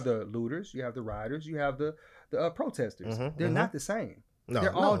 you have the looters, you have the rioters, you have the protesters. Mm-hmm, They're not the same. No,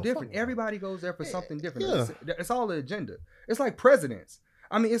 they're all different. Everybody goes there for something different. Yeah. It's all the agenda. It's like presidents.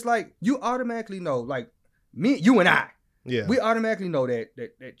 I mean, it's like you automatically know, like you and I. Yeah. We automatically know that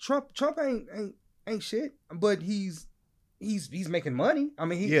Trump ain't shit, but he's making money. I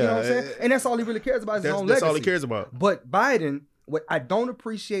mean, you know what I'm saying? And that's all he really cares about is his own legacy. That's all he cares about. But Biden, what I don't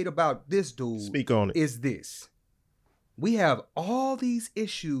appreciate about this dude Speak on it. Is this. We have all these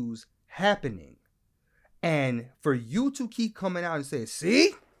issues happening. And for you to keep coming out and say,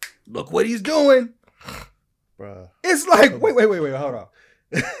 see, look what he's doing. Bruh. It's like, wait, hold on.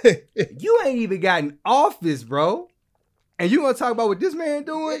 You ain't even got in office, bro. And you gonna talk about what this man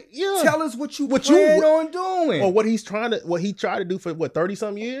doing? Yeah. Tell us what you plan on doing. Or what he tried to do for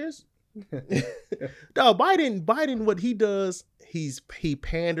 30-something years? No, Biden, what he does, he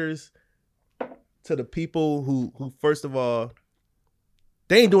panders to the people who first of all,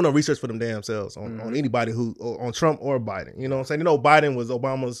 they ain't doing no research for them damn selves on anybody on Trump or Biden. You know what I'm saying? You know, Biden was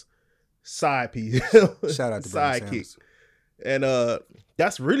Obama's side piece. Shout out to sidekick. And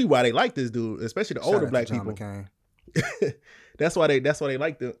that's really why they like this dude, especially the older black people. That's why they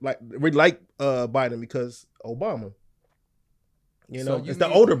like Biden, because Obama. You know, it's the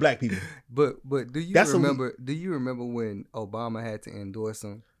older black people. But do you remember when Obama had to endorse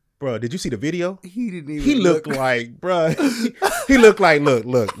him? Bro, did you see the video? He didn't even He looked like, bro. He looked like, look.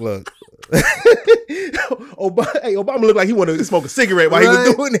 Obama looked like he wanted to smoke a cigarette while he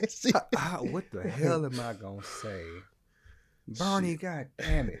was doing that shit. What the hell am I gonna say? Bernie, god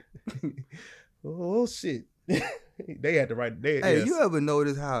damn it. Oh shit. They had to write. You ever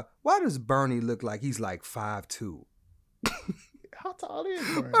notice why does Bernie look like he's like 5'2"? How tall is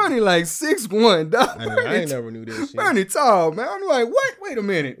Bernie? Bernie like 6'1", dog. I ain't never knew this shit. Bernie tall, man. I'm like, what? Wait a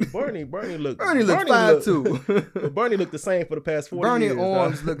minute. Bernie look 5'2". But Bernie looked the same for the past 40 years. Bernie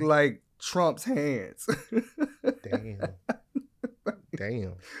arms look like Trump's hands.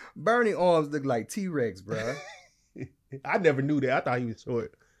 Damn. Bernie arms look like T-Rex, bro. I never knew that. I thought he was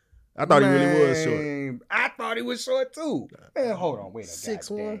short. I thought he really was short. I thought he was short too. Man, hold on. Wait a 6'1"?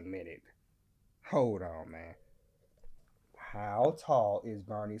 goddamn minute. Hold on, man. How tall is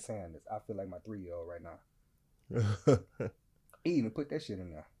Bernie Sanders? I feel like my 3-year-old right now. He even put that shit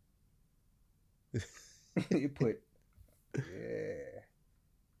in there. He put, yeah.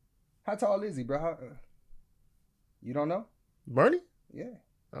 How tall is he, bro? You don't know? Bernie? Yeah.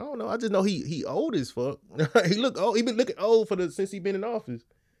 I don't know. I just know he old as fuck. He look old. He been looking old since he been in office.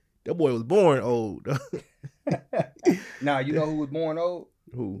 That boy was born old. Now, you know who was born old?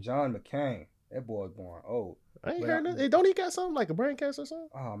 Who? John McCain. That boy was born old. I ain't heard nothing. Don't he got something like a brain cancer or something?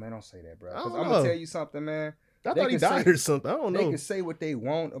 Oh, man, don't say that, bro. I Because don't I'm going know. to tell you something, man. I thought he died or something. I don't know. They can say what they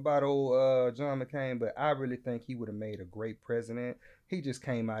want about old John McCain, but I really think he would have made a great president. He just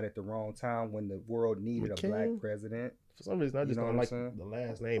came out at the wrong time when the world needed a black president. For some reason, I just don't like saying? the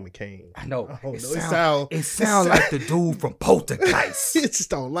last name McCain. I know. It sounds like the dude from Poltergeist. I just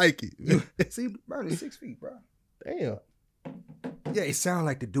don't like it. See, Bernie's 6 feet, bro. Damn. Yeah, it sounds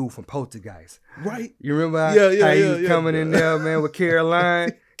like the dude from Poltergeist. Right? You remember how Yeah, he was coming in there, man, with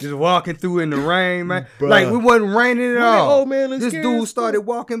Caroline, just walking through in the rain, man. Bruh. Like, it wasn't raining at all. Old man looks this scary dude as started fuck.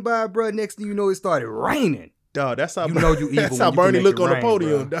 walking by, bro. Next thing you know, it started raining. Dog, that's how you know you evil. That's how when you Bernie can look make on it the rain,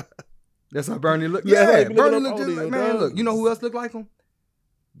 podium. bro. Dog. That's how Bernie looked. Yeah, Yeah, he Bernie looking looked on just the like, podium, man, dog. look. You know who else looked like him?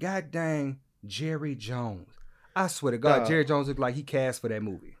 God dang, Jerry Jones. I swear to God, Dog. Jerry Jones looked like he cast for that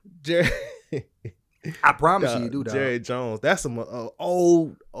movie. Jerry. I promise you, he do, dog. Jerry Jones. That's some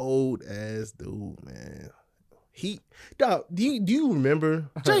old ass dude, man. Dog, do you remember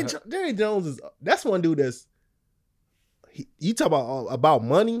Jerry Jones that's one dude you talk about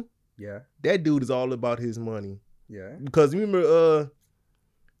money. Yeah. That dude is all about his money. Yeah. Because you remember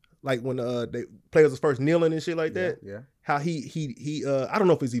like when the players was first kneeling and shit like that. Yeah. How he I don't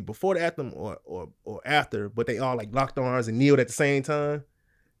know if it's either before the anthem or after, but they all like locked arms and kneeled at the same time.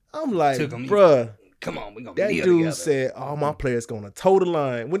 I'm like, bruh. Come on, we gonna That kneel dude together. said, "All my players gonna toe the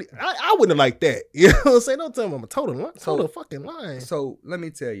line." I wouldn't have liked that. You know what I'm saying? Don't tell me I'm a toe the line. Toe the fucking line. So let me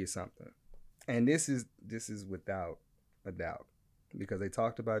tell you something, and this is without a doubt, because they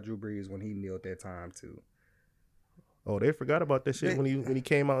talked about Drew Brees when he kneeled that time too. Oh, they forgot about that shit when he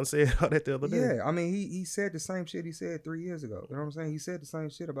came out and said all that the other day. Yeah, I mean he said the same shit he said 3 years ago. You know what I'm saying? He said the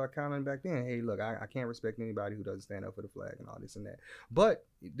same shit about Colin back then. Hey, look, I can't respect anybody who doesn't stand up for the flag and all this and that. But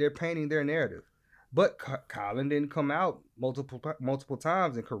they're painting their narrative. But Colin didn't come out multiple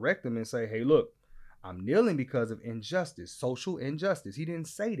times and correct them and say, hey, look, I'm kneeling because of injustice, social injustice. He didn't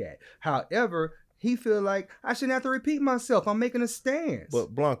say that. However, he feel like I shouldn't have to repeat myself. I'm making a stance.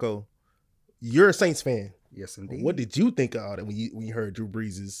 But Blanco, you're a Saints fan. Yes, indeed. What did you think of all that when you heard Drew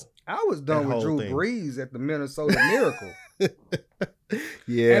Brees'? I was done with Drew Brees at the Minnesota Miracle.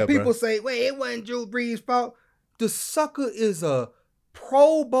 Yeah, and people say, wait, it wasn't Drew Brees' fault. The sucker is a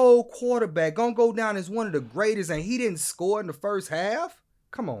Pro Bowl quarterback, gonna go down as one of the greatest, and he didn't score in the first half?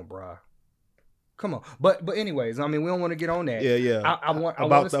 Come on, bro. Come on. But anyways, I mean, we don't want to get on that. Yeah. I want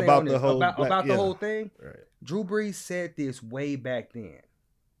to stay on this. About the whole thing. Right. Drew Brees said this way back then.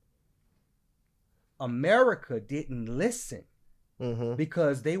 America didn't listen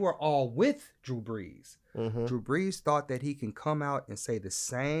because they were all with Drew Brees. Drew Brees thought that he can come out and say the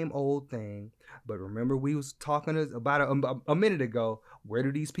same old thing. But remember, we was talking about a minute ago. Where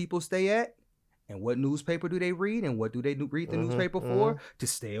do these people stay at? And what newspaper do they read? And what do they read the newspaper for? To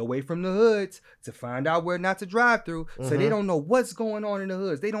stay away from the hoods, to find out where not to drive through. So they don't know what's going on in the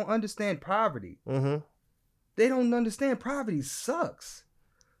hoods. They don't understand poverty. They don't understand poverty sucks.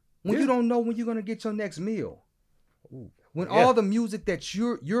 When you don't know when you're going to get your next meal. When all the music that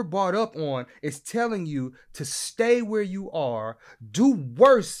you're brought up on is telling you to stay where you are, do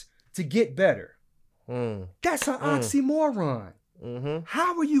worse to get better. That's an oxymoron.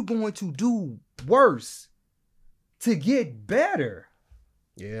 How are you going to do worse to get better?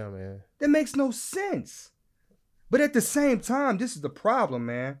 Yeah, man. That makes no sense. But at the same time, this is the problem,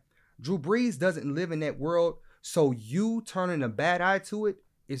 man. Drew Brees doesn't live in that world, so you turning a bad eye to it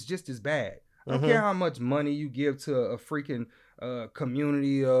is just as bad. I don't care how much money you give to a freaking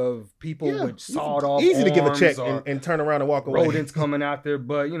community of people with sawed off easy to give a check arms and turn around and walk away. Rodents coming out there,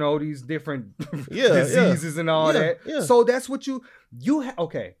 but you know, these different diseases and all that. Yeah. So that's what you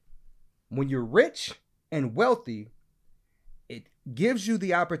okay. When you're rich and wealthy, it gives you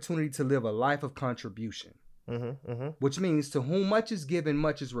the opportunity to live a life of contribution. which means to whom much is given,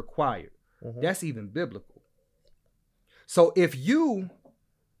 much is required. That's even biblical. So if you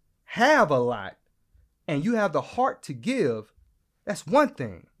have a lot and you have the heart to give, that's one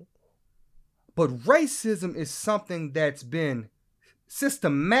thing. But racism is something that's been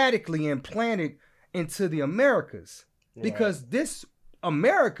systematically implanted into the Americas, because this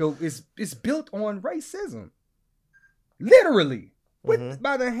America is built on racism. Literally.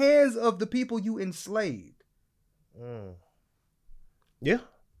 By the hands of the people you enslaved. Yeah.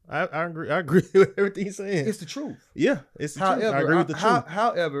 I agree. I agree with everything he's saying. It's the truth. Yeah, it's the truth. I agree with the truth.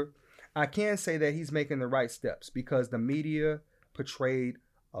 However, I can say that he's making the right steps because the media portrayed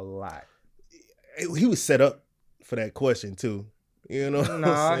a lot. He was set up for that question too. You know,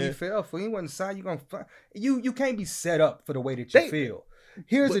 nah, he fell for. He wasn't side. You can't be set up for the way that you feel.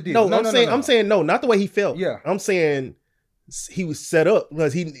 Here's the deal. I'm saying no, not the way he felt. Yeah, I'm saying he was set up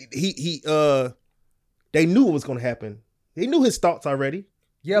because they knew what was going to happen. They knew his thoughts already.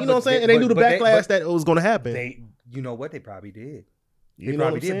 Yeah, you know what I'm saying, and they knew the backlash that was going to happen. You know what? They probably did. They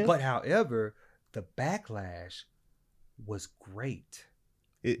probably did. But however, the backlash was great.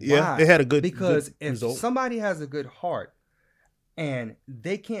 It had a good because if result. Somebody has a good heart and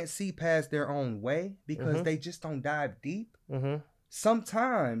they can't see past their own way because they just don't dive deep.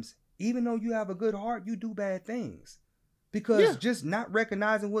 Sometimes, even though you have a good heart, you do bad things because just not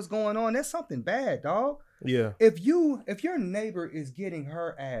recognizing what's going on, that's something bad, dog. Yeah. If your neighbor is getting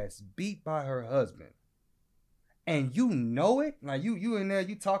her ass beat by her husband, and you know it, like you in there,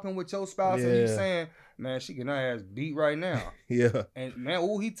 you talking with your spouse and you saying, man, she getting her ass beat right now. Yeah. And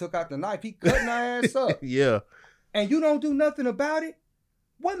man, he took out the knife, he cutting her ass up. Yeah. And you don't do nothing about it.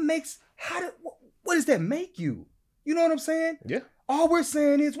 What does that make you? You know what I'm saying? Yeah. All we're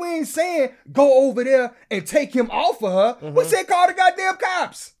saying is we ain't saying go over there and take him off of her. We said call the goddamn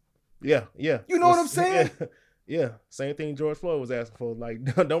cops. Yeah, yeah. You know what I'm saying? Yeah. Same thing George Floyd was asking for. Like,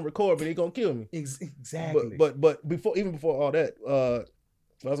 don't record me, they gonna kill me. Exactly. But before all that, what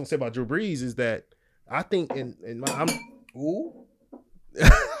I was gonna say about Drew Brees is that I think I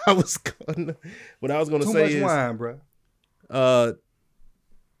was gonna Too say much is wine, bro.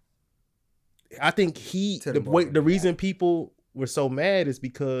 I think the reason people were so mad is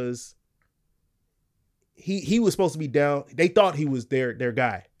because he was supposed to be down. They thought he was their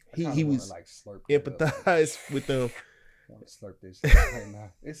guy. He was like empathize with them. I want to slurp this shit right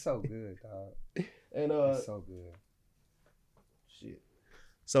now. It's so good, dog. And it's so good. Shit.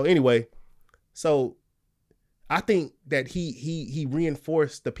 So anyway, I think that he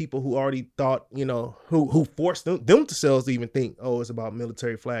reinforced the people who already thought, you know, who forced them themselves to even think, oh, it's about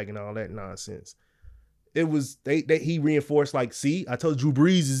military flag and all that nonsense. It was he reinforced, like, see, I told Drew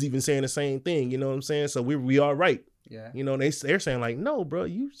Brees is even saying the same thing. You know what I'm saying? So we are right. Yeah. You know, they're saying like, no, bro,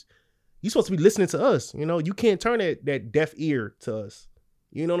 you supposed to be listening to us. You know, you can't turn that deaf ear to us.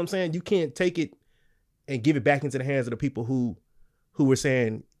 You know what I'm saying? You can't take it and give it back into the hands of the people who were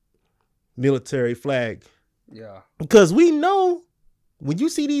saying military flag. Yeah. Because we know when you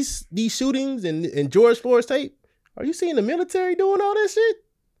see these shootings and George Floyd's tape, are you seeing the military doing all that shit?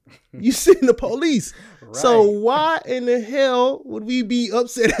 You seeing the police. Right. So why in the hell would we be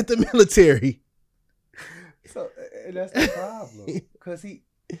upset at the military? So and that's the problem. Because he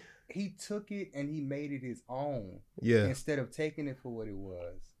took it and he made it his own. Yeah. Instead of taking it for what it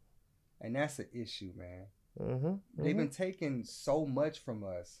was. And that's an issue, man. They've been taking so much from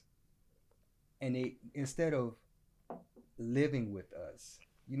us. And they, instead of living with us,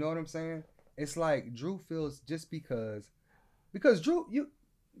 you know what I'm saying? It's like Drew feels just because Drew, you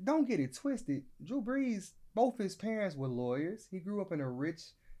don't get it twisted. Drew Brees, both his parents were lawyers. He grew up in a rich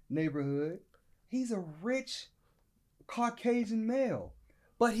neighborhood. He's a rich Caucasian male,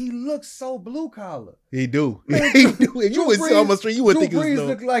 but he looks so blue collar. He do. He do. If you would see on the street, you would think he was. Drew Brees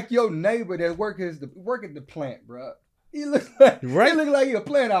look like your neighbor that work at the plant, bro. He looks like he look like he a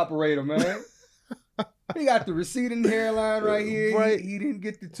plant operator, man. He got the receding hairline right here. Right. He didn't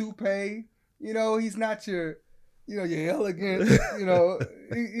get the toupee. You know, he's not your elegant. You know,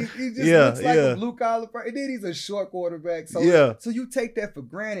 he just looks like a blue collar. And then he's a short quarterback. So so you take that for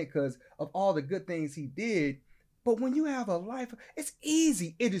granted because of all the good things he did. But when you have a life, it's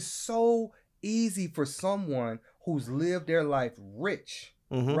easy. It is so easy for someone who's lived their life rich,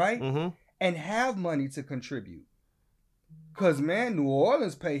 right, and have money to contribute. Because, man, New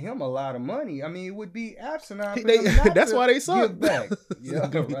Orleans pay him a lot of money. I mean, it would be asinine for him not that's to why they suck. Give back. Yeah,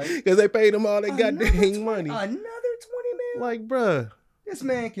 right. Because they paid him all that goddamn money. Another $20 million? Like, bruh. This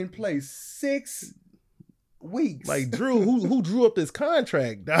man can play 6 weeks. Like, Drew, who drew up this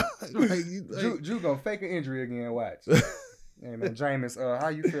contract, dog? Drew gonna fake an injury again, watch. Hey man, Jameis, how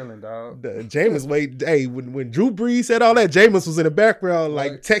you feeling, dog? Jameis, when Drew Brees said all that, Jameis was in the background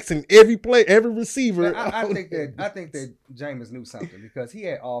like texting every receiver. Man, I think that Jameis knew something because he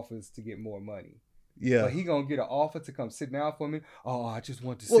had offers to get more money. Yeah, but he gonna get an offer to come sit down for me. Oh, I just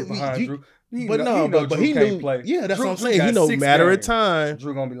want to sit behind Drew. He knew. Play. Yeah, that's Drew, what I'm saying. He know matter of time.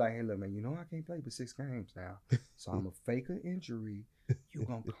 Drew gonna be like, hey, look, man, you know I can't play but 6 games now, so I'm a fake an injury. You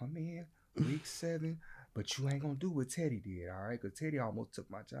gonna come in week 7, but you ain't gonna do what Teddy did, all right? Because Teddy almost took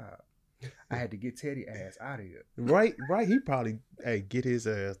my job. I had to get Teddy ass out of here. Right. He probably get his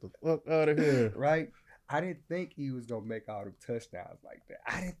ass the fuck out of here. Right. I didn't think he was gonna make all the touchdowns like that.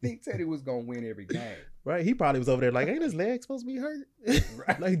 I didn't think Teddy was gonna win every game. Right, he probably was over there like, ain't his leg supposed to be hurt?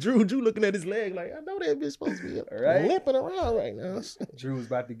 Right. Like Drew looking at his leg like, I know that bitch supposed to be limping around right now. Drew was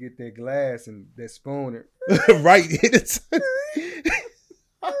about to get that glass and that spoon. Right.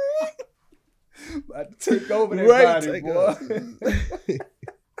 About to take over that body, boy.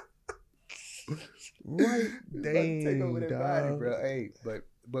 Right, dang, take over that body, bro. Hey,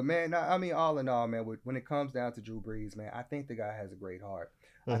 but man, I mean, all in all, man, when it comes down to Drew Brees, man, I think the guy has a great heart.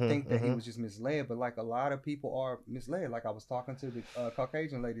 I think that he was just misled, but like a lot of people are misled. Like I was talking to the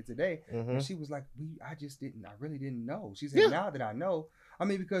Caucasian lady today, and she was like, I really didn't know. She said, now that I know, I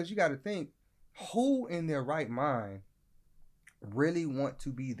mean, because you got to think, who in their right mind really want to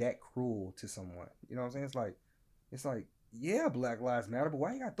be that cruel to someone? You know what I'm saying? It's like, yeah, Black Lives Matter, but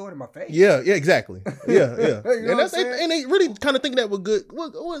why you gotta throw it in my face? Yeah, exactly. Yeah. You know and they really kind of think that was good.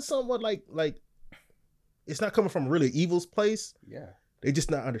 What somewhat like it's not coming from really evil's place. Yeah, they just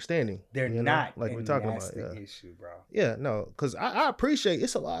not understanding. They're not like we're talking about. The issue, bro. Yeah, no, because I appreciate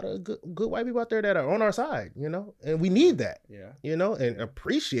it's a lot of good white people out there that are on our side, and we need that. Yeah, and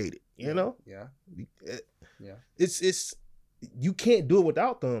appreciate it. Yeah. It's you can't do it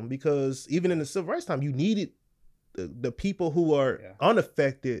without them because even in the civil rights time, you needed the people who are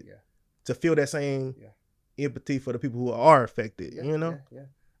unaffected to feel that same empathy for the people who are affected. Yeah.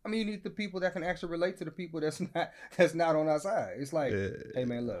 I mean, you need the people that can actually relate to the people that's not on our side. It's like, hey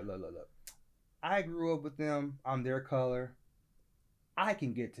man, look. I grew up with them. I'm their color. I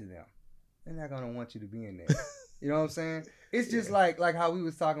can get to them. They're not gonna want you to be in there. You know what I'm saying? It's just like how we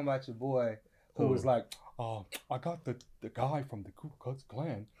was talking about your boy who was like, oh, I got the guy from the Ku Klux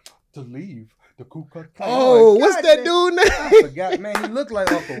Klan to leave the Ku Klux Klan. Oh, what's that dude name? I forgot, man. He looked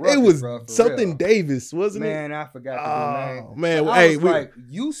like Uncle Ruckus, it was bro, something real. Davis, wasn't man, it? Man, I forgot the name. Man, so hey, like,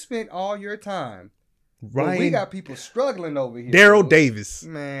 you spent all your time. Right. We got people struggling over here. Daryl Davis.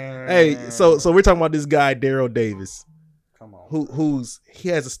 Man. Hey, so we're talking about this guy, Daryl Davis. Come on. He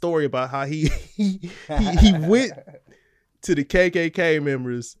has a story about how he went to the KKK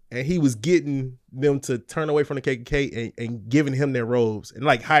members and he was getting them to turn away from the KKK and giving him their robes, and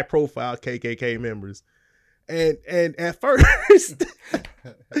like high profile KKK members. And at first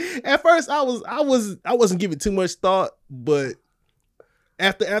I wasn't giving too much thought, but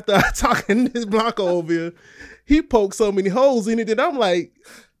after I talking this Blanco over here, he poked so many holes in it that I'm like,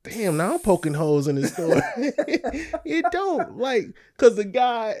 damn, now I'm poking holes in this story. It don't, like, cause the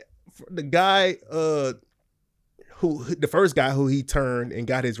guy who the first guy who he turned and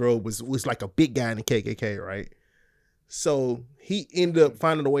got his robe was like a big guy in the KKK, right? So he ended up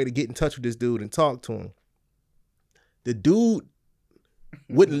finding a way to get in touch with this dude and talk to him. The dude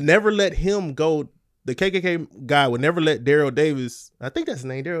would never let him go. The KKK guy would never let Daryl Davis, I think that's his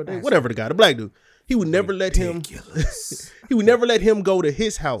name, Daryl Davis, whatever the guy, the black dude. He would never let him. He would never let him go to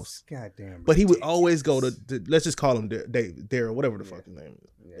his house. Goddamn. But he would always go to let's just call him Daryl, whatever the fuck his name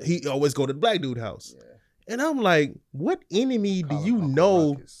is. He always go to the black dude house. Yeah. And I'm like, what enemy do you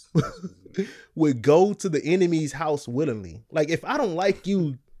know would go to the enemy's house willingly? Like, if I don't like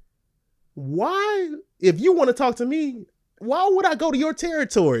you, why? If you want to talk to me, why would I go to your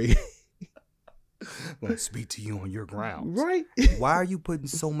territory? I want to speak to you on your grounds. Right. Why are you putting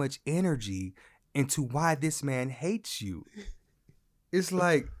so much energy into why this man hates you? It's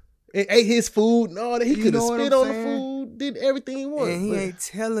like, and ate his food and all that. He could have spit on the food, did everything he wanted. And he ain't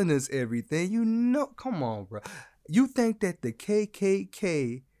telling us everything. Come on, bro. You think that the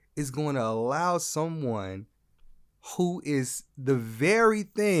KKK is going to allow someone who is the very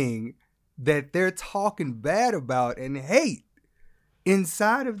thing that they're talking bad about and hate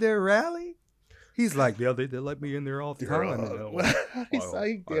inside of their rally? He's like, yeah, they let me in there all the time. I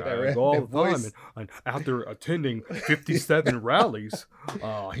go all the time. And after attending 57 rallies,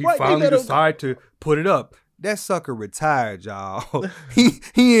 he finally decided to put it up. That sucker retired, y'all.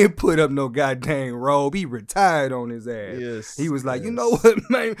 He ain't put up no goddamn robe. He retired on his ass. Yes, he was like, you know what,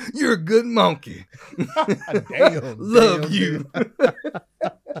 man? You're a good monkey. Damn. Love you.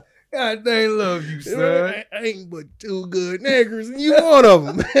 God dang love you, son. I ain't but 2 good niggers, and you one of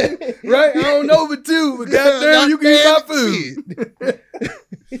them. Right? I don't know but 2, but goddamn, you can eat my food.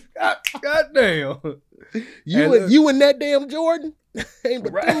 God damn. You and that damn Jordan ain't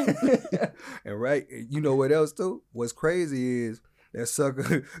but Right. 2. And right, you know what else too? What's crazy is that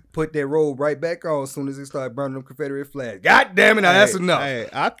sucker put that robe right back on as soon as he started burning them Confederate flags. God damn it, now that's enough. Hey,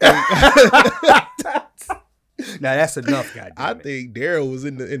 I think Now that's enough, goddamn I it. think Daryl was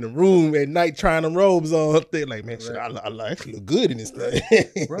in the room at night trying them robes on up there. Like, man, shit, I actually look good in this thing.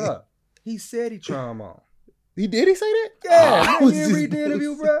 Bruh, he said he tried them on. He did he say that? Yeah, I man, was you didn't just read the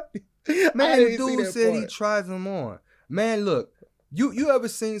interview, bullshit. bruh? I Man, the didn't see dude that said he part. tries them on. Man, look, you ever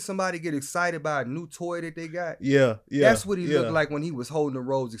seen somebody get excited by a new toy that they got? Yeah. That's what he looked like when he was holding the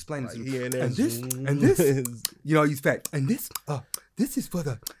robes, explaining to Yeah, me. And this, you know, he's fat. And this is for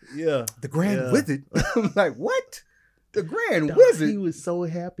the Grand Wizard. I'm like, what? The Grand Wizard? He was so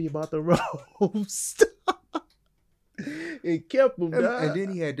happy about the robes. It kept him, dog. And then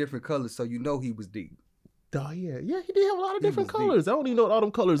he had different colors, so you know he was deep. Dog, yeah, he did have a lot of different was deep. colors. I don't even know what all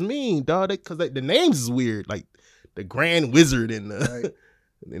them colors mean, dog. Because the names is weird, like the Grand Wizard and Right.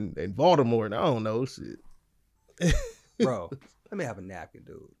 and Baltimore. And I don't know shit. Bro, let me have a napkin,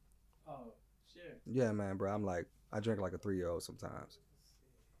 dude. Oh, shit. Yeah, man, bro. I'm like, I drink like a 3-year-old sometimes.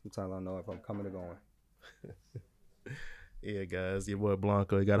 Sometimes I don't know if I'm coming or going. Yeah, guys, your boy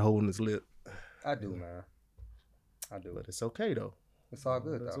Blanco, he got a hole in his lip. I do, man. I do. But it's okay though. It's all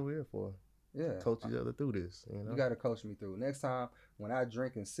good, That's though. what we're here for. Yeah. Coach each other through this. You know? You got to coach me through. Next time, when I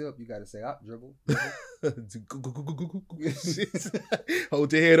drink and sip, you got to say, dribble.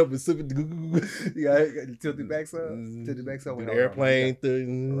 Hold your head up and sip it. You got to tilt it back some. Tilt it back some. Do the airplane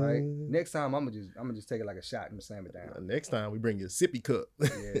thing. Right. Next time, I'm gonna just take it like a shot and slam it down. Next time we bring you a sippy cup.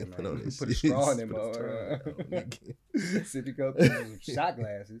 Yeah, man. Put a straw in them. Sippy cup, some shot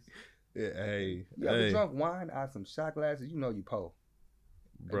glasses. Yeah, hey. You ever drunk wine out of some shot glasses? You know you po.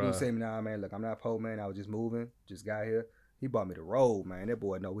 Bro. Dude say, nah, man, look, I'm not po, man. I was just moving. Just got here. He bought me the robe, man. That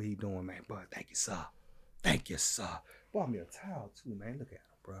boy know what he doing, man. But thank you, sir. Thank you, sir. Bought me a towel, too, man. Look at him,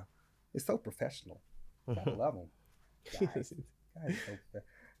 bro. It's so professional. I love him. Guys, so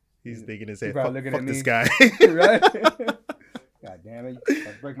He's thinking his he head, probably fuck looking at this me. guy. Right? God damn it.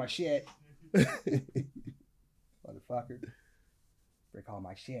 I'll break my shit. Motherfucker. Break all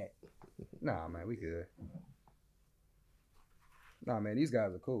my shit. Nah, man, we good. Nah, man, these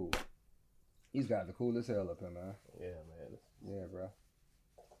guys are cool. These guys are cool as hell up here, man. Yeah, man. Yeah, bro.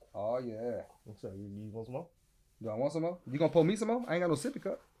 Oh, yeah. So you want some more? Do I want some more? You gonna pour me some more? I ain't got no sippy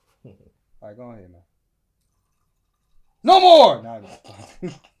cup. All right, go ahead, man. No more! Nah,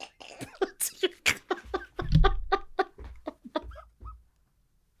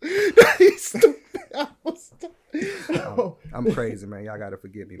 I'm crazy, man. Y'all gotta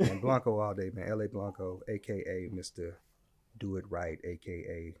forgive me, man. Blanco all day, man. LA Blanco, aka Mr. Do It Right,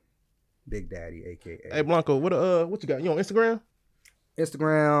 aka Big Daddy, aka. Hey Blanco, what you got? You on Instagram?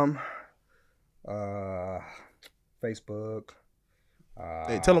 Instagram, Facebook.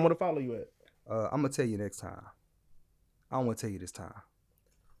 Hey, tell them where to follow you at. I'm gonna tell you next time. I don't want to tell you this time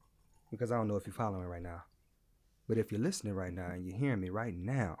because I don't know if you're following right now. But if you're listening right now and you're hearing me right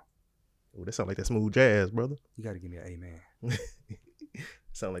now, Oh, that sound like that smooth jazz, brother. you got to give me an amen.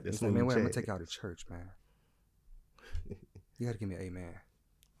 Sound like that It's smooth like, man, jazz. I'm gonna take you out to church, man. You got to give me an amen.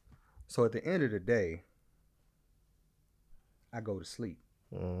 So at the end of the day, I go to sleep.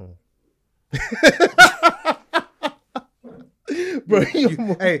 Bro,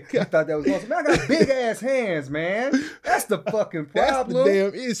 Hey, you thought that was awesome. Man, I got big ass hands, man. That's the fucking that's problem.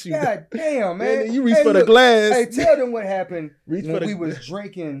 the damn issue. God damn, man. You reach for the glass. Hey, tell them what happened Reach when for the- we was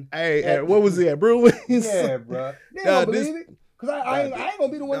drinking. Hey, what was it at Brewings? Yeah, bro. They Nah, don't believe it. Because I ain't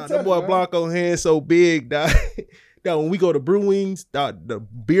gonna be the one Nah, to tell that boy them, man. Blanco hands so big, dog. That when we go to Brewings, the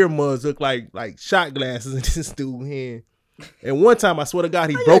beer mugs look like shot glasses in this dude's hand. And one time, I swear to God,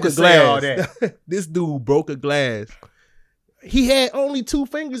 he Why you broke had a to say all glass. This dude broke a glass. He had only 2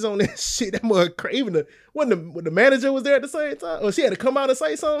 fingers on that shit. That mother craving when the manager was there at the same time, or she had to come out and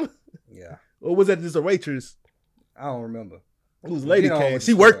say something, Yeah. or was that just a waitress? I don't remember. It was a lady You know, came. with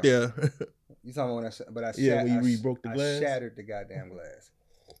She the worked store. there. You talking about when I Yeah, when you broke the I glass? shattered the goddamn glass.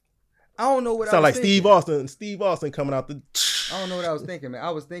 I don't know what I Sound was like thinking. Steve Austin coming out the. I don't know what I was thinking, man.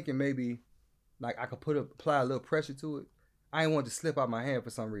 I was thinking maybe like I could apply a little pressure to it. I didn't want it to slip out my hand for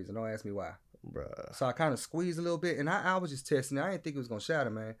some reason. Don't ask me why. Bruh. So I kind of squeezed a little bit, and I was just testing it. I didn't think it was gonna shatter,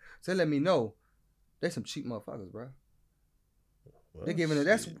 man. So they let me know they some cheap motherfuckers, bro. They giving it.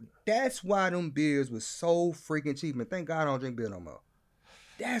 That's why them beers was so freaking cheap. And thank God I don't drink beer no more.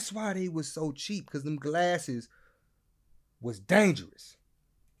 That's why they was so cheap, because them glasses was dangerous.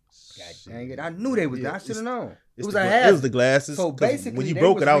 God dang it! I knew they was. Yeah, I should have known. It was the a It hazard. was the glasses. So 'cause basically, when you they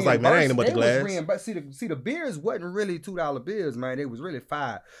broke it, I was like, man, I ain't reimbursed- about the they was glass. See the beers wasn't really $2 bills, man. They was really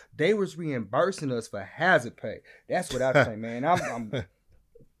 $5. They was reimbursing us for hazard pay. That's what I think, man. I'm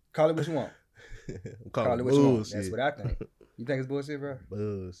call it what you want. Call it what you want. That's what I think. You think it's bullshit, bro?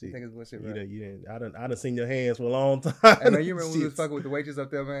 Bullshit. You think it's bullshit, bro? You didn't. I done seen your hands for a long time. Hey, man, you remember when we was fucking with the waitress up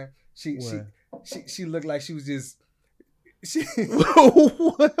there, man? She looked like she was just.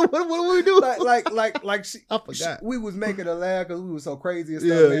 what we do? Like she, I forgot. we was making her laugh because we was so crazy and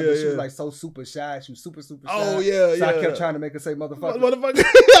stuff, Yeah, man. yeah, But she was yeah. like so super shy. She was super shy. Oh yeah, So yeah. I kept trying to make her say motherfucker. Motherfucker.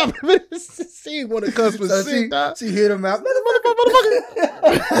 She ain't want to cuss with So shit, dog. she hit him out. Motherfucker.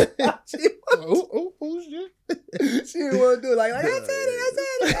 Oh shit. She didn't want to do it. Like I said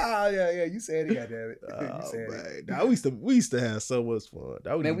it. Oh yeah. You said it. Goddamn it. You Oh said it. man, nah, we used to have so much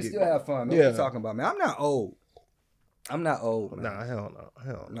fun. Man, we still have fun. Man. Yeah. What you talking about, man? I'm not old. Man. Nah, hell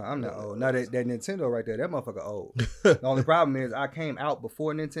no. No, I'm not old. Now that Nintendo right there, that motherfucker old. The only problem is I came out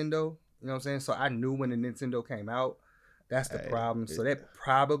before Nintendo. You know what I'm saying? So I knew when the Nintendo came out. That's the Hey, problem. So that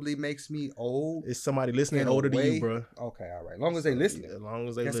probably makes me old. It's somebody listening in a older than way. you, bro. Okay, all right. As long as they listening. As long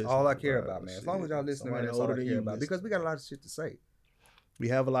as they That's listen. all I care bro. about, man. As long as y'all listening, man, Somebody that's all I older than care you about. listen. Because we got a lot of shit to say. We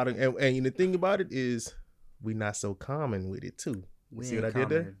have a lot of, and the thing about it is, we not so common with it too. We See ain't what I did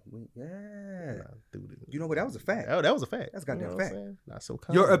there? Yeah. Nah, dude, You know what? That was a fact. that was a fact. That's a goddamn You know what I'm fact. saying? Not so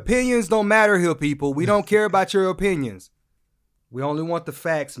common. Your opinions don't matter here, people. We don't care about your opinions. We only want the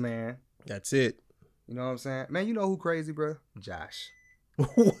facts, man. That's it. You know what I'm saying? Man, you know who crazy, bro? Josh.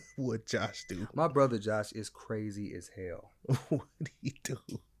 What Josh do? My brother Josh is crazy as hell. What did he do?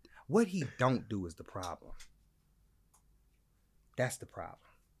 What he don't do is the problem. That's the problem.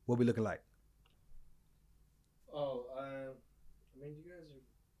 What we looking like? Oh, I mean, you guys are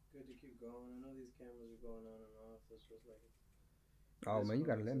good to keep going. I know these cameras are going on and off. It's just like Oh man, you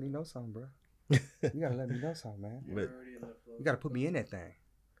gotta let me know something, bro. You gotta let me know something, man. you're But- already in the flow. You gotta put me in that thing.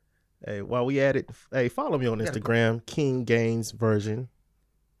 Hey, while we at it, hey, follow me on You gotta Instagram, King Games version.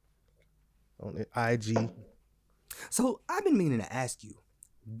 On IG. So I've been meaning to ask you,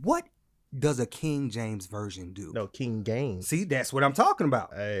 what does a King James version do? No, King Games. See, that's what I'm talking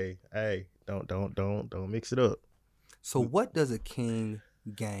about. Hey, don't mix it up. So what does a King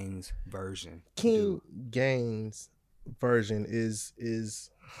James version King do? Games version is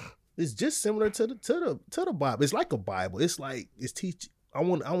just similar to the Bible. It's like a Bible. It's like it's teach. I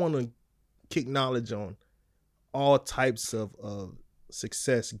want to kick knowledge on all types of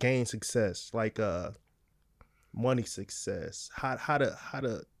success, gain success, like money success, how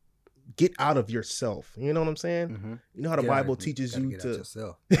to get out of yourself. You know what I'm saying? Mm-hmm. You know how the Bible teaches you to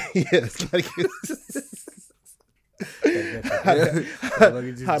yourself. yes, gotta get-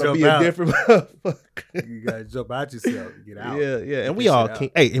 how to Jump be a out. different motherfucker. You gotta jump out yourself. Get out. Yeah, yeah, Get and we your all shit out.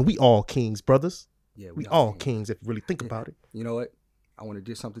 king. Hey, and we all kings, brothers. Yeah, We all kings if you really think Yeah. about it. You know what? I want to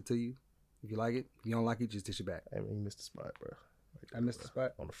dish something to you. If you like it, if you don't like it, just dish it back. I mean, you missed the spot, bro. Right I there, missed the bro.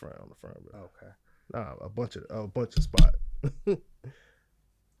 spot? on the front, bro. Okay. Nah, a bunch of spot.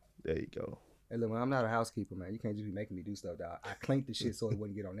 There you go. Hey, look, man, I'm not a housekeeper, man. You can't just be making me do stuff, dog. I cleaned the shit so it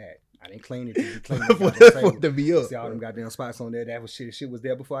wouldn't get on that. I didn't clean it to be clean. For it to be up. See all them goddamn spots on there. That was shit. Shit was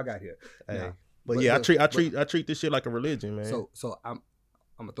there before I got here. Hey, Nah. but But yeah, look, I treat this shit like a religion, man. So I'm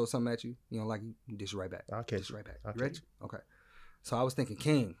gonna throw something at you. You don't like it? You dish it right back. I'll catch Dish it you. right back. I'll You ready? catch Okay. So I was thinking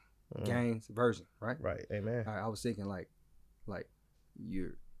King, Mm. Gaines version, right? Right, amen. I was thinking like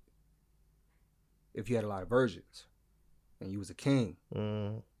if you had a lot of virgins and you was a king,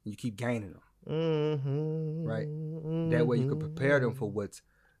 Mm. you keep gaining them. Mm-hmm. Right. That way you can prepare them for what's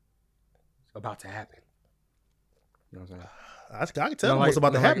about to happen. You know what I'm saying? I can You tell don't them like what's it? about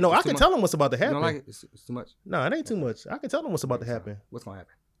You to don't happen. like No, it? I It's can too tell them what's about to You happen. don't like it? It's too much. No, it ain't too much. I can tell them what's about to happen. What's gonna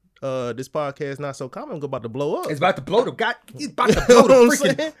happen? This podcast not so common. About to blow up. It's about to blow the It's about to You blow know the what I'm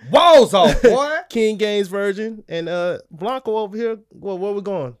freaking saying? walls off, boy. King Gaines version and Blanco over here. Well, where we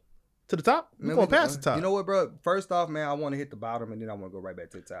going? To the top? We're Man, going past the top. You know what, bro? First off, man, I want to hit the bottom and then I want to go right back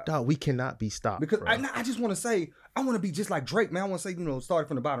to the top. Dog, we cannot be stopped. Because bro. I just want to say, I want to be just like Drake, man. I want to say, start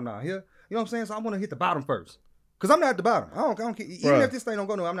from the bottom down here. You know what I'm saying? So I want to hit the bottom first. Because I'm not at the bottom. I don't care. Even Bruh. if this thing don't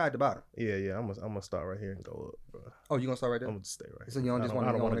go nowhere, I'm not at the bottom. Yeah. I'm gonna start right here and go up, bro. Oh, you going to start right I'm there? gonna stay right. So here. you don't just wanna-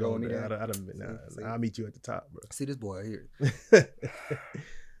 I don't you don't want to wanna go go with me there. then? See? I'll meet you at the top, bro. See this boy here.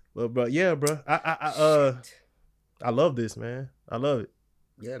 But yeah, bro. I love this, man. I love it.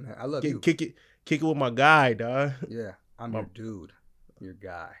 Yeah, man. I love you. Kick it with my guy, dog. Yeah. I'm My- your dude. Your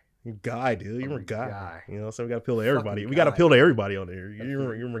guy. Your guy, dude. You're I'm my guy. your guy. You know, so we gotta appeal to everybody. Fucking We gotta guy. appeal to everybody on there. Gotta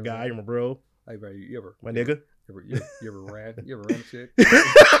You're appeal my to guy. You're my bro. Hey, bro, you ever, My nigga. you ever ran? You ever ran shit?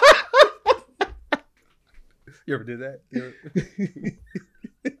 You ever did that? You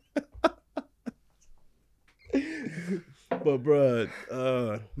ever- But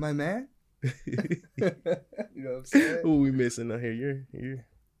bruh, My man. You know what I'm saying? who we missing out here? You're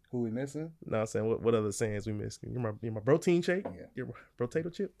Who we missing? no, I'm saying what other sayings we missing? You're my protein shake? Yeah. You're my potato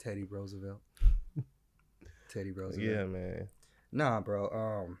chip? Teddy Roosevelt. Teddy Roosevelt. Yeah, man. Nah,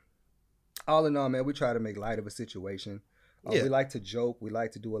 bro. All in all, man, we try to make light of a situation. Yeah. We like to joke. We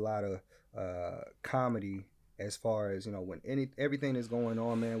like to do a lot of comedy as far as, when everything is going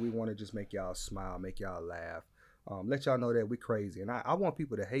on, man. We want to just make y'all smile, make y'all laugh. Let y'all know that we crazy. And I want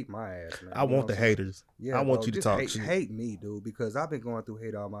people to hate my ass, man. I want the haters. Yeah, I want bro, you to just talk hate, shit. hate me, dude, because I've been going through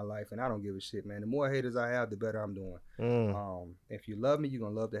hate all my life, and I don't give a shit, man. The more haters I have, the better I'm doing. If you love me, you're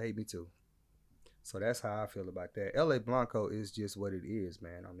going to love to hate me, too. So that's how I feel about that. L.A. Blanco is just what it is,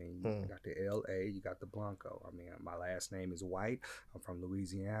 man. I mean, you got the L.A., you got the Blanco. I mean, my last name is White. I'm from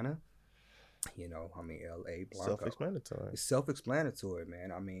Louisiana. L.A. Blanco. Self-explanatory. It's self-explanatory,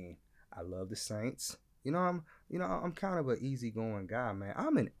 man. I mean, I love the Saints. I'm kind of an easygoing guy, man.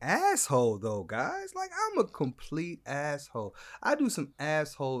 I'm an asshole, though, guys. Like, I'm a complete asshole. I do some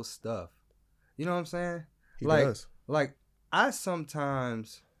asshole stuff. You know what I'm saying? He does. Like, I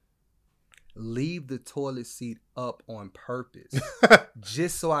sometimes leave the toilet seat up on purpose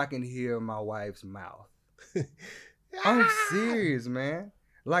just so I can hear my wife's mouth. I'm serious, man.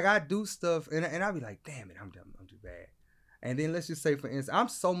 Like, I do stuff and I be like, damn it, I'm too bad. And then let's just say, for instance, I'm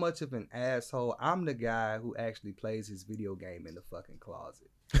so much of an asshole. I'm the guy who actually plays his video game in the fucking closet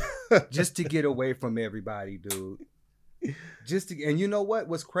just to get away from everybody, dude. And you know what?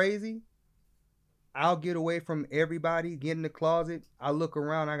 What's crazy? I'll get away from everybody, get in the closet. I look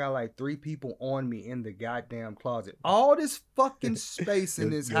around, I got like 3 people on me in the goddamn closet. All this fucking space in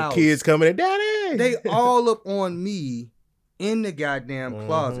this house. Kids coming in, Daddy. They all up on me in the goddamn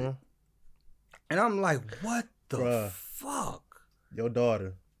closet. And I'm like, what the fuck? Your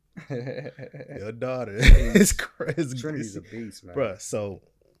daughter. Your daughter. It's crazy. Trinity's a beast, man. Bruh, so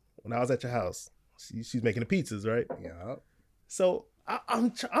when I was at your house, she's making the pizzas, right? Yeah. So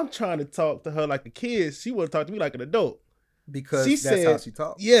I'm trying to talk to her like a kid. She want to talk to me like an adult. Because she that's said, how she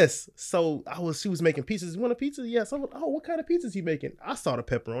talks. Yes. So she was making pizzas. You want a pizza? Yes. I'm like, oh, what kind of pizzas you making? I saw the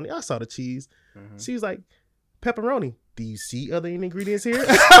pepperoni. I saw the cheese. She was like, pepperoni. Do you see other ingredients here?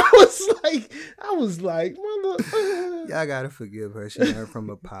 I was like, mother. Y'all gotta forgive her. She learned from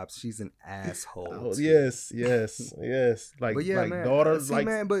her pops. She's an asshole. Oh, yes. Like, but yeah, like man. daughter, See, like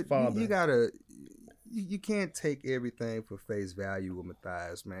man, but father. you gotta. You can't take everything for face value with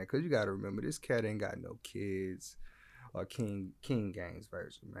Matthias, man, because you got to remember, this cat ain't got no kids, or King Gang's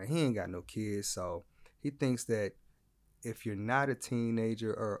version, man. He ain't got no kids, so he thinks that if you're not a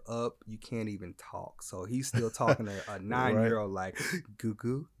teenager or up, you can't even talk. So he's still talking to a 9-year-old like,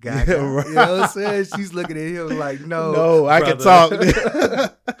 goo-goo, gaga. Yeah, right. You know what I'm saying? She's looking at him like, no, I can talk.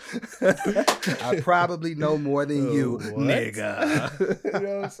 I probably know more than you, what? nigga. You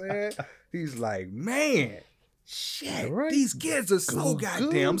know what I'm saying? He's like, man, shit, Right. these kids are so Goo-goo.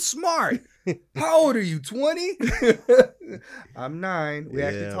 goddamn smart. How old are you, 20? I'm 9. We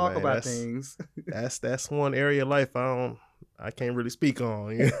actually talk about things. That's one area of life I can't really speak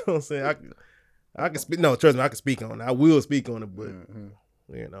on. You know what I'm saying? I can speak. No, trust me, I can speak on it. I will speak on it, but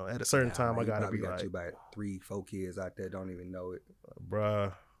at a certain time, I gotta be got like, you about 3-4 kids out there don't even know it.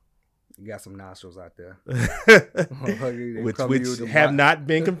 bruh. You got some nostrils out there, which have not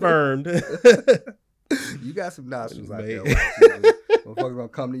been confirmed. You got some nostrils out Man. there. Motherfuckers gonna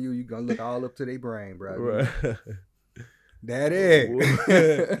come to you. You gonna look all up to their brain, bro. Bruh. Daddy.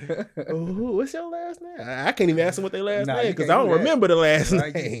 What's your last name? I can't even ask them what their last Nah, name you because can't I don't do that. remember the last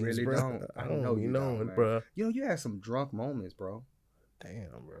Right, you names, really bro. don't. I know you don't, man. bro. You had some drunk moments, bro. Damn,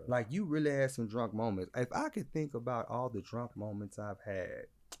 bro. Like, you really had some drunk moments. If I could think about all the drunk moments I've had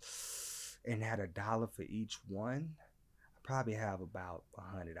and had $1 for each one, I probably have about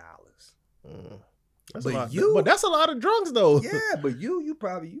 $100. That's But a lot. you- But that's a lot of drunks though. Yeah, but you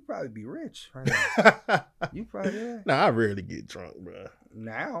probably be rich right now. You probably Nah, I rarely get drunk, bro.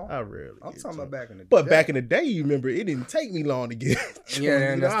 now. I rarely. I'm get talking drunk. about back in the day. But back in the day, you remember, it didn't take me long to get drunk. Yeah,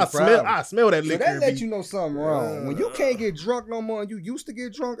 and that's the I problem. smell that So liquor. that and let be- you know something wrong. When you can't get drunk no more and you used to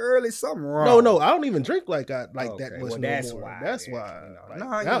get drunk early, something wrong. No, I don't even drink like that Okay, much well, no that's more. why. That's then, why. you know. Like,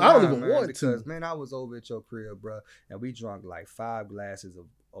 Nah, I don't even man, want because, to. man, I was over at your crib, bro, and we drunk like 5 glasses of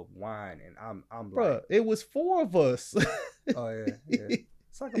wine, and I'm Bro, like, it was 4 of us. oh yeah.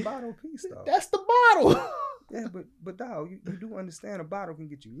 It's like a bottle piece though. That's the bottle. Yeah, but dog, you do understand a bottle can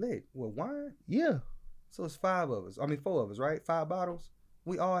get you lit with wine. Yeah. So it's 4 of us, right? 5 bottles.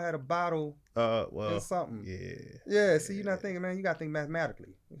 We all had a bottle Well, and something. yeah. Yeah, see, you're not thinking, man. You got to think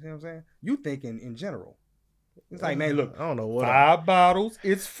mathematically. You see what I'm saying? You thinking in general. It's like, man, look, I don't know what. 5 bottles.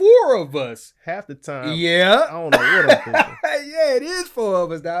 It's 4 of us. Half the time. Yeah. I don't know what I'm thinking. Yeah, it is 4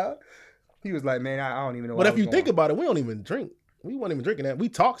 of us, dog. He was like, man, I don't even know. But if you think about it, we don't even drink. We weren't even drinking that. We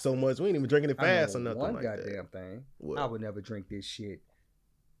talk so much. We ain't even drinking it fast or nothing one like goddamn that. thing. What? I would never drink this shit.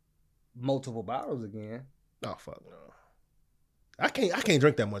 Multiple bottles again. Oh fuck no. I can't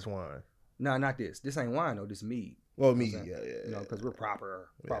drink that much wine. No, not this. This ain't wine though. This mead. Well, me, You know yeah. You know, because we're proper.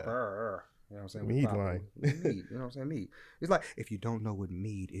 You know what I'm saying? Mead We're proper. wine. Mead. You know what I'm saying? Mead. It's like, if you don't know what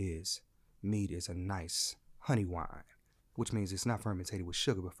mead is a nice honey wine, which means it's not fermented with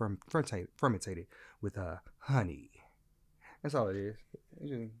sugar, but fermented with honey. That's all it is. It's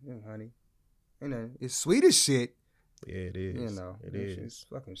just honey. And then it's sweet as shit. Yeah, it is. You know, it it's is.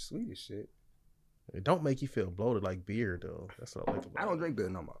 fucking sweet as shit. It don't make you feel bloated like beer though. That's what I like about I don't it. drink beer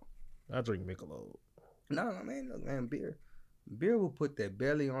no more. I drink Michelob. No, man, look, man, beer will put that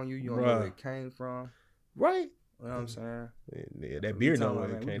belly on you. You don't know where it came from. Right. You know what I'm saying? Yeah, that beer know where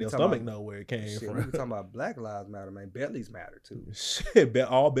it came. Your stomach know where it came Shit, from. we be talking about Black Lives Matter, man. Bellies matter too. Shit,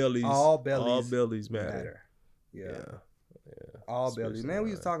 all bellies. All bellies matter. Yeah. Yeah. All Especially bellies. Man, we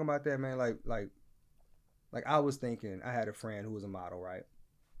was mine. talking about that, man. Like I was thinking, I had a friend who was a model, right?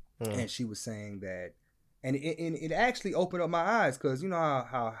 And she was saying that, and it actually opened up my eyes, because you know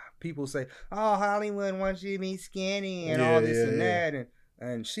how people say, oh, Hollywood wants you to be skinny and all this and that.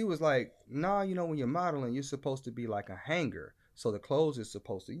 And she was like, nah, you know, when you're modeling, you're supposed to be like a hanger. So the clothes is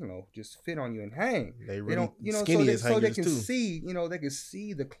supposed to, you know, just fit on you and hang. They really don't, you know, skinny as so they hangers can too. see, you know, they can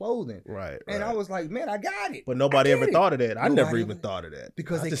see the clothing. Right. And I was like, man, I got it. But nobody ever thought of that. I never Nobody even ever- thought of that.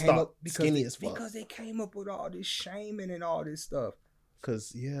 Because I they just came thought up skinny as fuck. because they came up with all this shaming and all this stuff.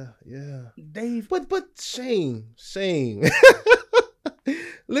 Cause yeah. Dave, But shame.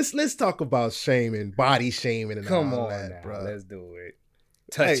 Let's talk about shaming, body shaming, and come all on that, now, bro. let's do it.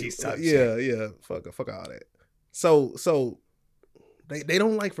 Touchy Hey, subject. Yeah. Fuck all that. So they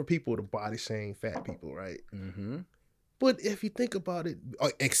don't like for people to body shame fat people, right? Mm-hmm. But if you think about it,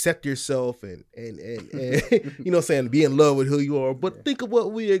 accept yourself and you know what I'm saying, be in love with who you are. But think of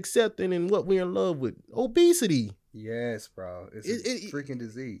what we're accepting and what we're in love with. Obesity. Yes, bro. It's a freaking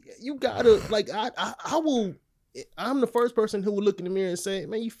disease. You gotta, like, I'm the first person who would look in the mirror and say,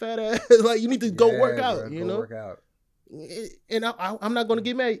 man, you fat ass. Like, you need to go work out, bro, you go know? work out. And I'm not gonna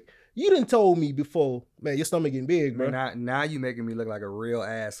get mad. You done told me before, man, your stomach getting big, bro. Man, now you making me look like a real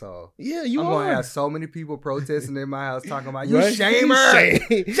asshole. Yeah, you I'm are. gonna have so many people protesting in my house talking about, you Right? shamer!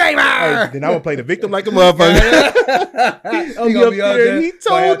 Shamer! Hey, then I'm gonna play the victim like a motherfucker. I'm I'll be up there. He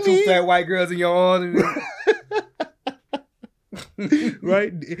gonna have told two me. fat white girls in your arms.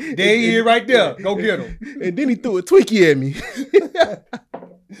 Right? There he is right there. Go get him. And then he threw a Twinkie at me.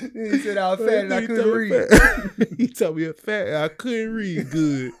 He said I was fat and I couldn't told me read. fat. He told me I'm fat. I couldn't read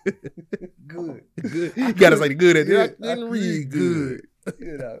good. Good. You gotta say the good at that. I I couldn't read good.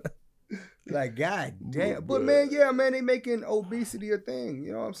 You know. Like, god damn. Bro. But man, yeah, man, they making obesity a thing.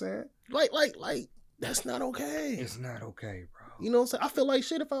 You know what I'm saying? Like, that's not okay. It's not okay, bro. You know what I'm saying? I feel like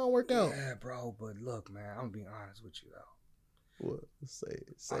shit if I don't work out. Yeah, bro. But look, man, I'm being honest with you though. What? Say it.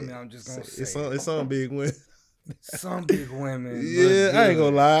 Say I mean, it. I'm just gonna Say it. say It's some big win. some big women. Yeah, look I ain't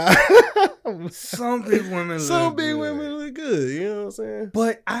good. gonna lie. Some big women. Some look big good. women look good. You know what I'm saying?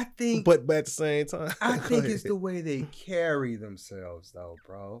 But I think. But at the same time, I go think ahead. it's the way they carry themselves, though,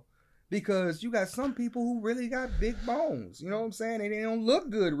 bro. Because you got some people who really got big bones. You know what I'm saying? And they don't look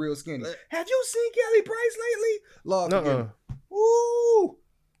good real skinny. Have you seen Kelly Price lately? Lord, forgive me. Ooh.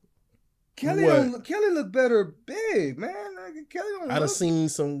 Kelly look better big, man. Like, Kelly don't I done look. seen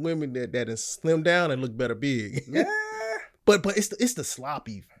some women that slim down and look better big. Yeah. But it's the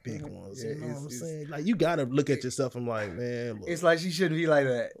sloppy big ones. Yeah, You know what I'm it's- saying? Like, you gotta look at yourself and like, man, look. It's like she shouldn't be like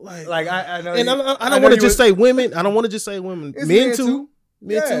that. Like I know. and you- I know don't want to you just was- say women. I don't want to just say women. It's Men men too. too.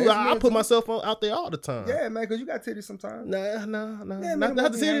 Men Yeah, too. it's I men put too. myself out there all the time. Yeah, man, because you got titties sometimes. No. Yeah, Not man, the yeah,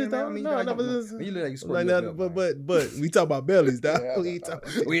 titties, man, though. I mean, No, you no, look like you squirt like your that, milk, man. but we talk about bellies, dog. Yeah, We talk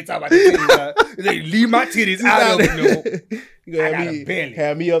we ain't talking about the titties. They leave my titties out of it. You I got got a belly.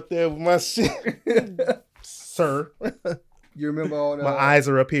 have me up there with my shit, sir. You remember on My eyes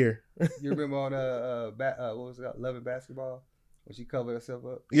are up here. You remember on what was it called? Love and Basketball when she covered herself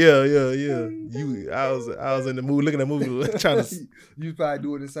up? Yeah. I was in the mood looking at the movie trying to. You probably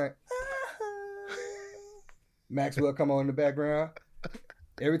doing the same. Maxwell come on in the background.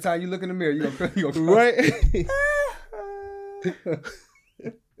 Every time you look in the mirror, you gonna Right.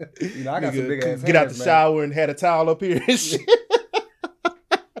 You know, I got some big ass Get out the hands, man. shower and had a towel up here and shit.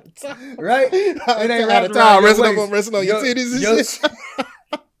 Right? It ain't Had a wrapped towel around your resting on your titties and your, shit.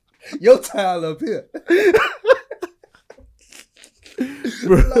 your towel up here.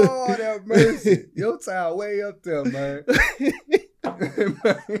 Lord have mercy. Your time way up there, man.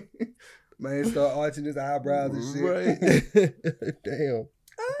 Man, start arching his eyebrows and shit. Right. Damn.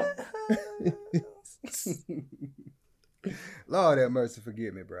 Lord have mercy,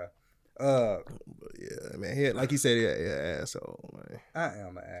 forgive me, bro. Yeah, man. Like he said, yeah, asshole, man. I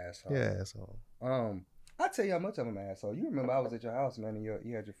am an asshole. Yeah, asshole. I tell you how much I'm an asshole. You remember I was at your house, man, and you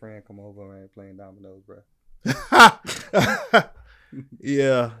had your friend come over and playing dominoes, bro.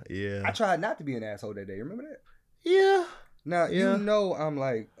 Yeah. I tried not to be an asshole that day. Remember that? Yeah. Now, Yeah. you know I'm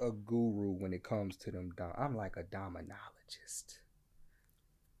like a guru when it comes to them. I'm like a dominologist.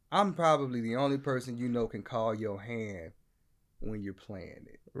 I'm probably the only person you know can call your hand when you're playing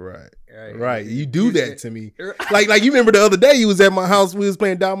it. Right. You do that to me. Like you remember the other day you was at my house, we was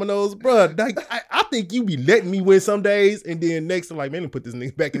playing dominoes, bro. Like I think you be letting me win some days, and then next I'm like, man, let me put this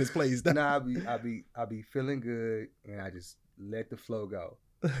nigga back in his place. Nah, I be feeling good, and I just let the flow go.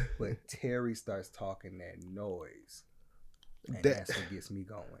 But Terry starts talking that noise, and that's what gets me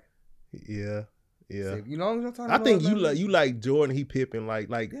going. Yeah. So, you know what I'm talking I about? think you like Jordan, he Pippen, like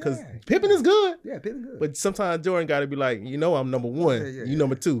because Pippen is good. Yeah, Pippen good. But sometimes Jordan got to be like, I'm number one, you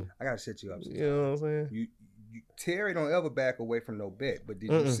number two. I gotta shut you up. You know what I'm saying? You Terry don't ever back away from no bet. But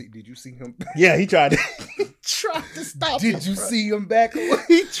did you see him? Yeah, he tried to stop. Did you see him back away?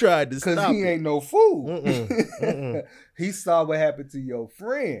 He tried to stop. Because he ain't no fool. He saw what happened to your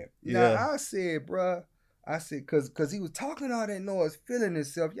friend. Yeah. Now I said, bruh. I said, cause he was talking all that noise, feeling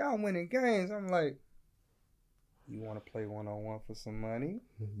himself. Y'all winning games. I'm like, you want to play 1-on-1 for some money?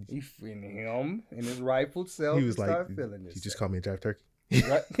 He feeling him in his rightful self. He was like, feeling you just called me a jive turkey.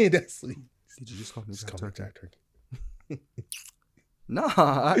 Right? That's sweet. Did you just call me a jive turkey?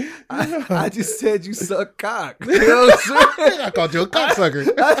 Nah, I just said you suck cock. You know what I'm saying? I called you a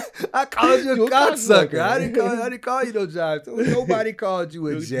cocksucker. I called you a cocksucker. I didn't call you no jive. Nobody called you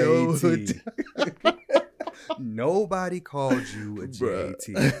a JT. Nobody called you a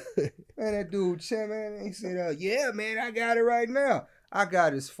JT. Man, that dude, man, he said, yeah, man, I got it right now. I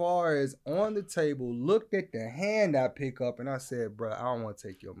got as far as on the table, looked at the hand I pick up, and I said, bro, I don't want to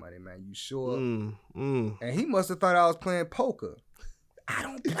take your money, man. You sure? And he must have thought I was playing poker. I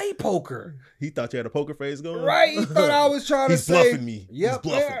don't play poker. He thought you had a poker face going? Right? He thought I was trying to say. He's bluffing me. Yep, He's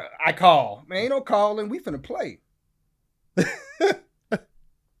bluffing. Man, I call. Man, ain't no calling. We finna play.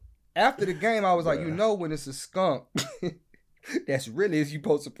 After the game, I was like, when it's a skunk, that's really you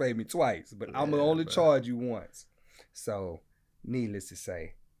supposed to play me twice, but I'm gonna only charge you once. So, needless to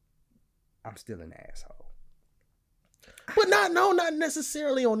say, I'm still an asshole. But not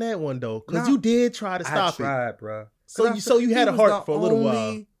necessarily on that one though, because you did try to stop it. I tried, bro. So you had a heart for a little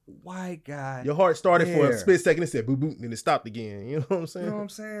while. White guy. Your heart started for a split second. It said boop boop, and then it stopped again. You know what I'm saying? You know what I'm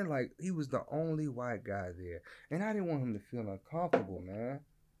saying? Like he was the only white guy there, and I didn't want him to feel uncomfortable, man.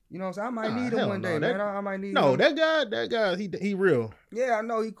 You know what I'm saying? I might need him one day, man. I might need him. No, that guy, he real. Yeah, I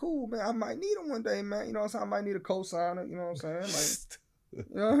know he cool, man. I might need him one day, man. You know what I'm saying? I might need a co-signer. You know what I'm saying? Like, you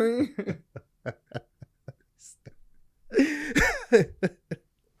know what I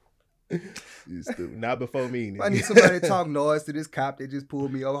mean? You stupid. Not before me. I need somebody to talk noise to this cop that just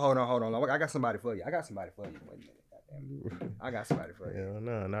pulled me over. Hold on. I got somebody for you. Wait a minute. I got somebody for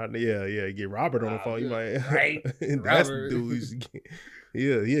you. Yeah. Get Robert on the phone. You might. Right. That's the dude. You should get.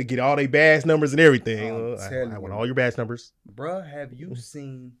 He'll get all their badge numbers and everything. I want all your badge numbers. Bruh, have you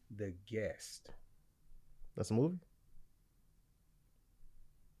seen The Guest? That's a movie?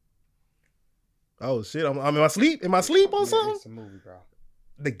 Oh shit! I'm in my sleep. Am I asleep on something? It's a movie, bro.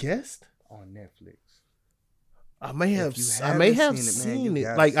 The Guest on Netflix. I may have seen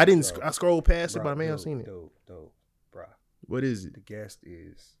it. Like I didn't. I scrolled past it, but I may have seen it. Dope, bro. What is it? The Guest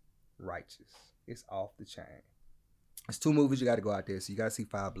is righteous. It's off the chain. It's 2 movies you got to go out there. So you got to see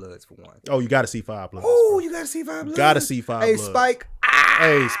Five Bloods for one. Oh, you got to see Five Bloods. Oh, you got to see Five Bloods. Got to see Five Bloods. Hey, Spike.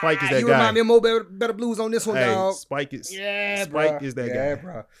 Hey, Spike is that you guy. You remind me of Mo Better Blues on this one, dog. Spike is. Yeah, Spike is that guy. Yeah,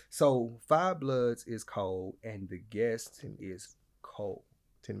 bro. So Five Bloods is cold, and The Guest is cold.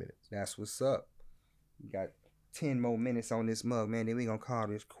 10 minutes. That's what's up. You got 10 more minutes on this mug, man. Then we gonna call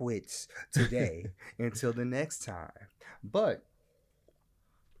this quits today until the next time. But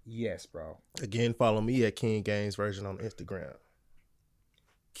yes, bro. Again, follow me at King Gaines Version on Instagram.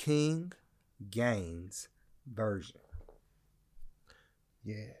 King Gaines Version.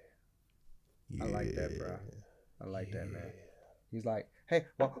 Yeah. I like that, bro. I like that, man. He's like, hey,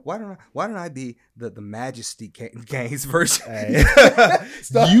 why don't I be the Majesty Gaines Version? Hey.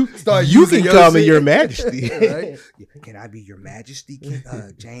 you can call me your Majesty. Right? Can I be your Majesty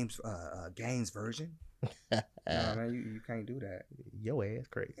James Gaines Version? Nah, man, you can't do that. Your ass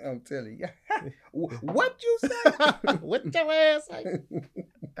crazy. I'm telling you. What you say? What your ass say?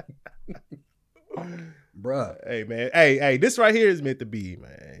 Bruh. Hey man, hey, this right here is meant to be,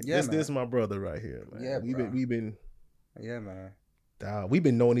 man. Yeah, This my brother right here, man. Yeah, we've been Yeah, man. we've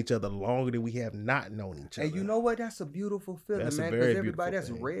been knowing each other longer than we have not known each other. And you know what? That's a beautiful feeling, That's a man. very Because everybody, that's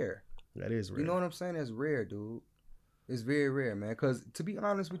beautiful thing. rare. That is rare. You know what I'm saying? That's rare, dude. It's very rare, man. Because to be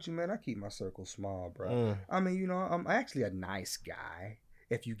honest with you, man, I keep my circle small, bro. Mm. I mean, you know, I'm actually a nice guy.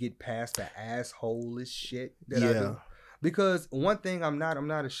 If you get past the asshole shit that I do. Because one thing I'm not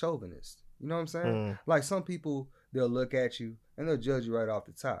a chauvinist. You know what I'm saying? Mm. Like some people, they'll look at you and they'll judge you right off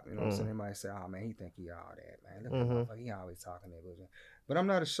the top. You know what I'm saying? They might say, "Oh man, he think he all that, man. Look at that motherfucker. He always talking that bullshit." But I'm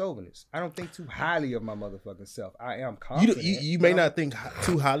not a chauvinist. I don't think too highly of my motherfucking self. I am confident. You may not think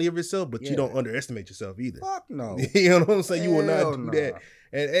too highly of yourself, but Yeah. you don't underestimate yourself either. Fuck no. You know what I'm saying? You will Hell not do nah. that.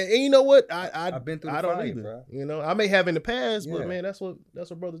 And you know what? I've been through the I don't fight, either. bro. You know, I may have in the past, Yeah. but man, that's what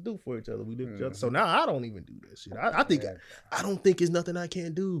brothers do for each other. We do each other. So now I don't even do that shit. I think Yeah. I don't think it's nothing I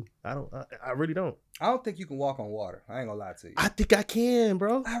can't do. I really don't. I don't think you can walk on water. I ain't gonna lie to you. I think I can,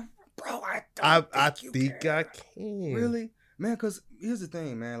 bro. I think I can. Really? Man, because here's the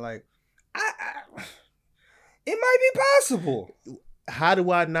thing, man. Like, it might be possible. How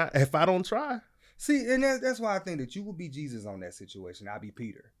do I not? If I don't try, See, and that's why I think that you will be Jesus on that situation. I'll be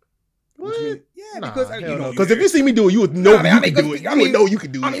Peter. what? Yeah, Nah, because hell you no. know, Because if you see me do it, you would know Nah, man, you can do it. You would know you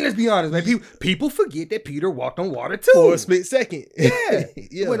can do it. I mean, let's be honest, man. People forget that Peter walked on water too. for a split second. Yeah, yeah.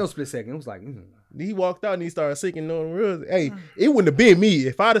 It wasn't no split second. It was like, He walked out and he started sinking. No one realized. Hey, it wouldn't have been me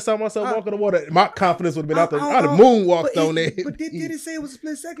if I'd have saw myself walking on water. My confidence would have been out there. I'd have moonwalked on that. But did it say it was a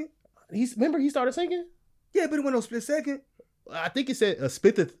split second? Remember he started sinking. Yeah, but it wasn't no split second. I think it said a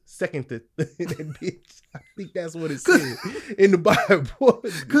split second. That bitch. I think that's what it said in the Bible.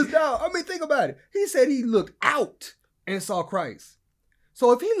 Because now, I mean, think about it. He said he looked out and saw Christ.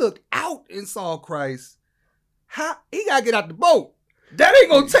 So if he looked out and saw Christ, how he gotta get out the boat? That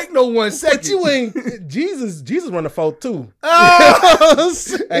ain't gonna take no 1 second. But you ain't Jesus run the 4-2.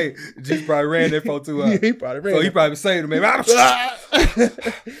 Hey, Jesus probably ran that 4-2 Yeah, out. he probably ran. So he probably saved him.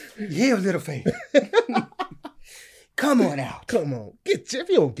 Yeah, little faith. Come on out. Come on, get you. If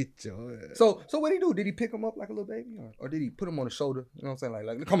you don't get your ass. So what did he do? Did he pick him up like a little baby, or did he put him on the shoulder? You know what I'm saying?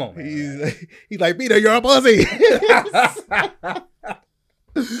 Like come on, man. He's like, Peter, you're a pussy.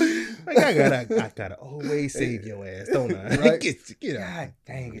 Like, I gotta always save your ass, don't I? Right? Get out. God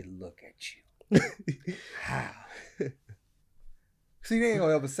dang it, look at you. How? See, they ain't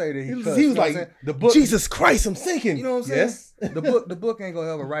gonna ever say that he cussed. He You was know what I'm like, saying? The book, Jesus Christ, I'm sinking. you know what I'm saying? Yes. The book ain't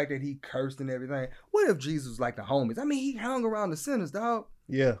gonna ever write that he cursed and everything. What if Jesus was like the homies? I mean, he hung around the sinners, dog.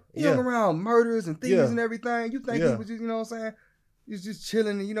 Yeah. He hung around murderers and thieves Yeah. and everything. You think Yeah. he was just, you know what I'm saying? He's just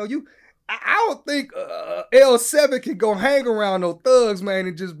chilling and, you know, I don't think L7 can go hang around no thugs, man,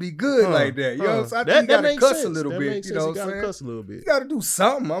 and just be good like that. You know what I'm saying? I think you gotta makes cuss sense. a little That bit. makes You know sense. what I'm saying? Cuss a little bit. You gotta do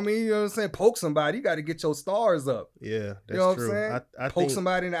something. I mean, you know what I'm saying? Poke somebody. You gotta get your stars up. Yeah, that's You know what true. I'm saying? I Poke think,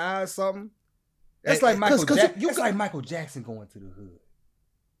 somebody in the eye or something. That's Hey, like Michael 'cause Jackson. you That's like Michael Jackson going to the hood.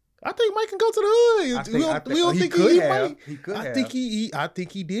 I think Mike can go to the hood. I think we don't he think could he have. might. He could I have. think I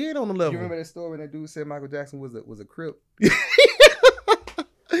think he did on the You level. remember that story when that dude said Michael Jackson was a Crip?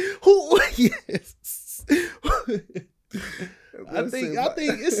 Who? Yes. I think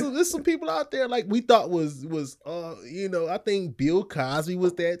it's some people out there like we thought was you know, I think Bill Cosby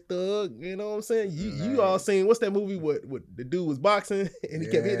was that thug. You know what I'm saying? You all seen what's that movie? What the dude was boxing and he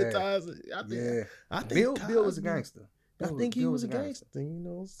kept hypnotizing. I think Bill was a gangster. I think he was a gangster. You know,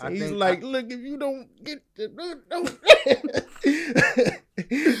 what I'm saying? I He's think like, look, if you don't get don't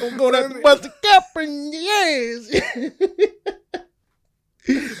I'm going to have to bust a cap in your ass.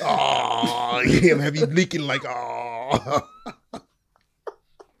 Oh, him have you leaking like oh.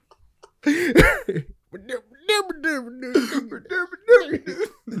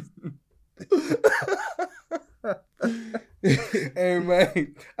 Hey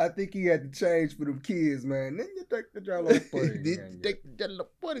man, I think he had to change for them kids, man. Then you take the jello pudding. Take the jello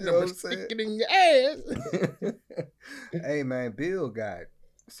pudding, You know what I'm I'm stick saying? it in your ass. Hey man, Bill got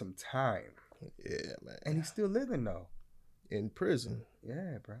some time, Yeah, man. and he's still living though. In prison.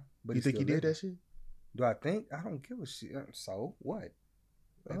 Yeah, bro. But You he's think he still did living. that shit? Do I think? I don't give a shit. So what?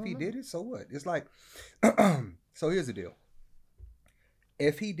 I If don't he know. did it, so what? It's like, so here's the deal.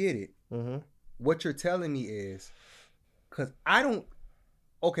 If he did it, Mm-hmm. what you're telling me is, because I don't,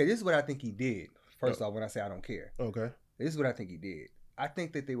 okay, this is what I think he did. First off, when I say I don't care, Okay. this is what I think he did. I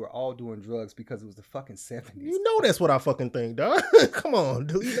think that they were all doing drugs because it was the fucking 70s. You know that's what I fucking think, dog. Come on,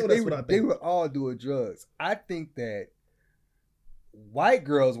 dude. You know that's what I They think. were all doing drugs. I think that white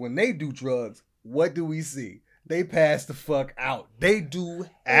girls, when they do drugs, what do we see? They pass the fuck out. They do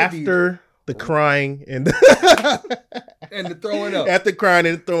heavy. After the crying and the And the throwing up. After crying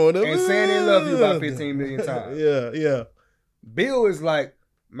and throwing up. And saying they love you about 15 million times. Yeah. Bill is like,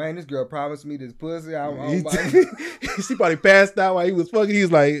 man, this girl promised me this pussy. She probably passed out while he was fucking. He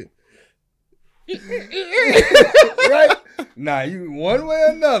was like, right? Nah, you one way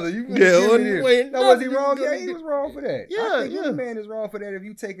or another. You one way. Now, was he wrong? Yeah, he was wrong for that. Yeah, I think any man is wrong for that if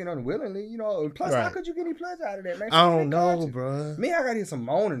you take it unwillingly. You know, plus how could you get any pleasure out of that, man? I don't know, bro. Me, I gotta hear some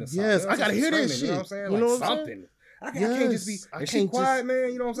moaning or something. Yes, you know I gotta hear this shit. You know what I'm saying? You Like know what I'm something. saying? I can't just be. I Is she can't quiet, just-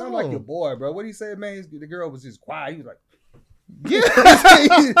 man? You know what I'm saying? I'm like No. your boy, bro. What he said, man? The girl was just quiet. He was like,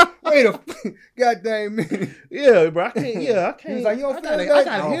 Yeah. wait a goddamn minute. Yeah, bro. I can't. He was like, you don't feel I nothing?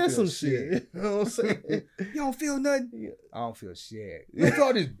 gotta I don't hear feel some shit. shit. You know what I'm saying? You don't feel nothing? I don't feel shit. You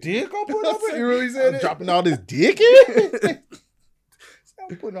feel this dick I'm putting up in? You really said I'm it? dropping all this dick in?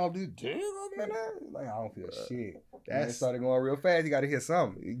 I'm putting all this dick up in there? Like, I don't feel shit. That That's started going real fast. You got to hear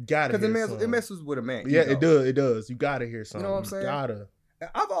something. you gotta Because hear it something. messes with a man. Yeah, ego. it does. It does. You gotta hear something. what I'm saying? Gotta.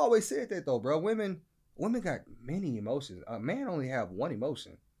 I've always said that, though, bro. Women got many emotions. A man only have one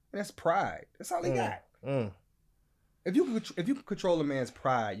emotion, and that's pride. That's all he got. Mm. If you can control a man's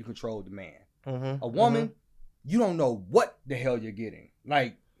pride, you control the man. Mm-hmm. A woman, you don't know what the hell you're getting.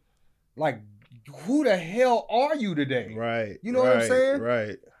 Like, who the hell are you today? Right. You know what I'm saying?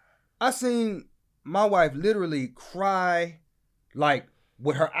 Right. I seen my wife literally cry, like,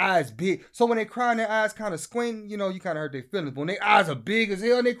 with her eyes big. So when they cry and their eyes kind of squint, you know, you kind of hurt their feelings. But when their eyes are big as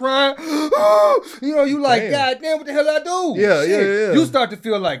hell and they crying, you know, you like, Damn. God damn, what the hell I do? Yeah, Shit. yeah. You start to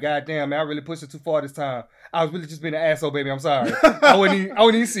feel like, God damn, man, I really pushed it too far this time. I was really just being an asshole, baby. I'm sorry. I wasn't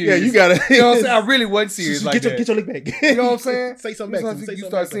even serious. Yeah, you gotta. You know what I'm saying? I really wasn't serious like that. Get your lick back. You know what I'm saying? Say something back. You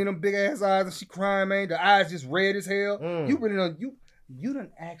start seeing them big ass eyes and she crying, man. The eyes just red as hell. You really don't. You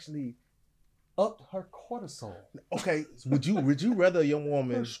done actually upped her cortisol. Okay, would you rather your Her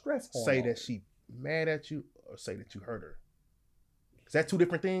woman stress say hormone. that she mad at you or say that you hurt her? Is that two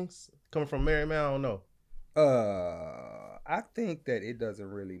different things? Coming from married man, I don't know. I think that it doesn't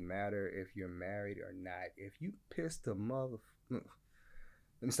really matter if you're married or not. If you pissed a mother, let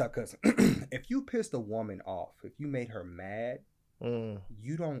me stop cussing. If you pissed a woman off, if you made her mad,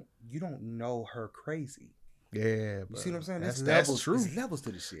 you don't know her crazy. Yeah, You see what I'm saying? That's true. There's levels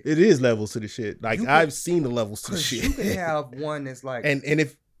to the shit. It is levels to the shit. Like You I've seen the levels to the 'Cause shit. you could have one that's like, and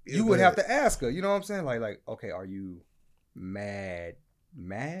if you would have to ask her. You know what I'm saying? Like, okay, are you mad?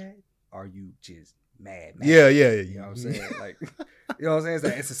 Are you just mad? Yeah. You know what I'm saying? Like, you know what I'm saying? It's,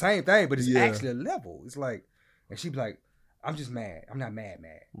 like, it's the same thing, but it's Yeah. actually a level. It's like, and she'd be like, I'm just mad. I'm not mad.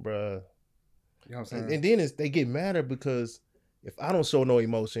 Bruh. You know what I'm saying? And then they get madder because if I don't show no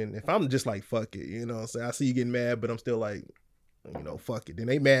emotion, if I'm just like, fuck it, you know what I'm saying? I see you getting mad, but I'm still like, you know, fuck it. Then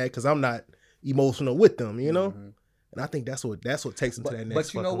they mad because I'm not emotional with them, you know? Mhm. And I think that's what takes them to that next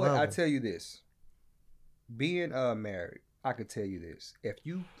But you know fucking what? I level. tell you this. Being married, I could tell you this.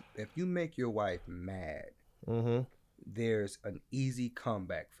 If you make your wife mad, Mm-hmm. there's an easy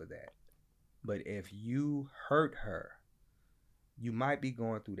comeback for that. But if you hurt her, you might be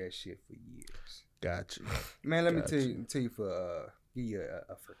going through that shit for years. Got you. Man, let me Gotcha. tell you for give you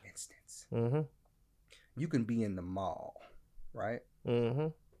a for instance. Mm-hmm. You can be in the mall, right? Mm-hmm.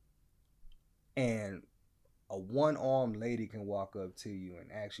 And a one-armed lady can walk up to you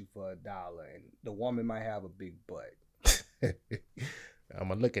and ask you for $1, and the woman might have a big butt. I'm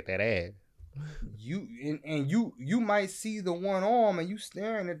gonna look at that ad. You might see the one arm and you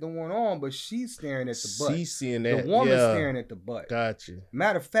staring at the one arm, but she's staring at the butt. She's seeing that. The woman's yeah. staring at the butt. Got you.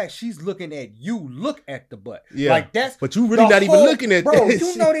 Matter of fact, she's looking at you. Look at the butt. Yeah. Like that's. But you really the not even whole- looking at bro. that You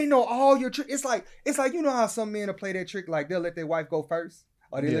shit. know they know all your tricks. It's like you know how some men will play that trick, like they'll let their wife go first.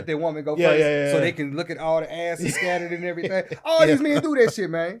 Or they Yeah. let their woman go Yeah, first, yeah. so they can look at all the ass and scattered and everything. All these men do that shit,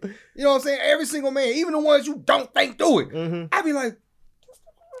 man. You know what I'm saying? Every single man, even the ones you don't think do it. Mm-hmm. I be like,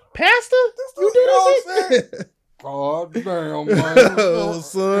 Pastor, you do you know that what I'm saying? shit? God damn, man. Oh,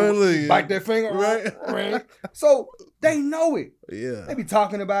 son, look. Bite that finger, Right. right? So they know it. Yeah. They be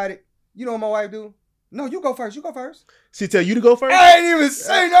talking about it. You know what my wife do? No, you go first. You go first. She tell you to go first? I ain't even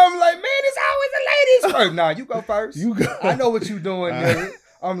saying nothing. I'm like, man, it's always the ladies first. Nah, you go first. You go. I know what you doing, nigga.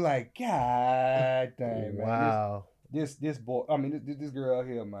 I'm like, God damn, man. Wow. This boy, I mean, this girl out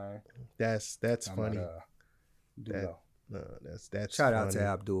here, man. That's I'm funny. not, That- No, that's Shout funny. out to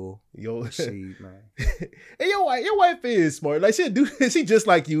Abdul. Yo, Rashid, man. and your wife is smart. Like she just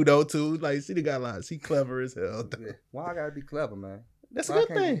like you though too. Like she done got a lot. She clever as hell. Yeah. Why I gotta be clever, man? That's a Why I good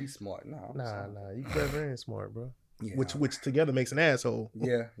can't just thing. be smart. No, Nah, you clever and smart, bro. Yeah, Which together makes an asshole.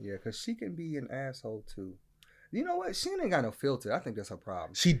 yeah, because she can be an asshole too. You know what? She ain't got no filter. I think that's her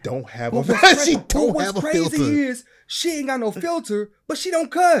problem. She don't have But a what's she cra- don't but have a what's crazy filter. is she ain't got no filter, but she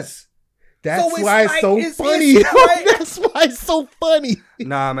don't cuss. That's so it's why it's like- so it's- funny. it's right. That's why it's so funny.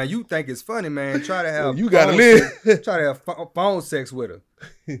 Nah, man, you think it's funny, man. Try to have You gotta phone live. sex- try to have phone sex with her.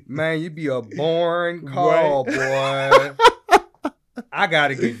 Man, you be a boring call, boy. I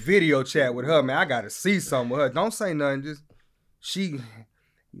gotta get video chat with her, man. I gotta see something with her. Don't say nothing. Just you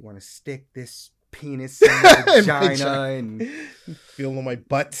want to stick this penis in your vagina and Feel on my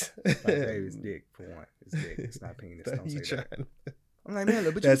butt. like, baby, it's dick for one. It's dick. It's not penis. Don't You say that. trying- I'm like, man,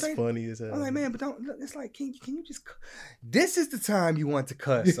 look, but That's you think, funny as hell. I'm like, man, but don't. Look, it's like, can you just? This is the time you want to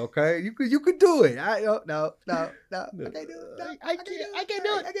cuss, okay? You could do it. I no. I can't do it. No, I can't do it. I can't do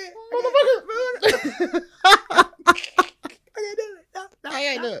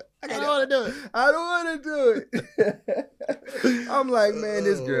it. I don't want to do it. I don't want to do it. I'm like, man,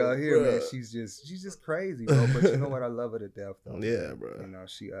 this girl here, man, bruh. she's just crazy, bro. But you know what? I love her to death, though. Yeah, man. bro. You know,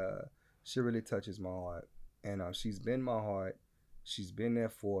 she really touches my heart, and she's been my heart. She's been there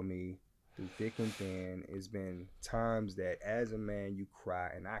for me through thick and thin. It's been times that, as a man, you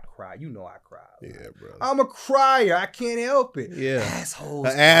cry, and I cry. You know, I cry. Like, Yeah, bro. I'm a crier. I can't help it. Yeah. Assholes.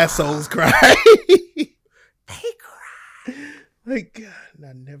 Assholes cry. They cry. Like, God,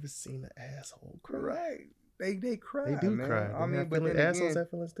 I've never seen an asshole cry. Right. They cry. They do man. cry. I mean, but then assholes again, have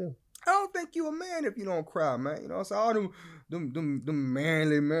feelings too. I don't think you a man if you don't cry, man. You know what I'm saying? All them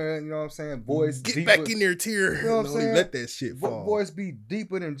manly man, you know what I'm saying? Voice Get deeper, back in your tear. You know what I'm Don't even saying? let that shit fall. voice be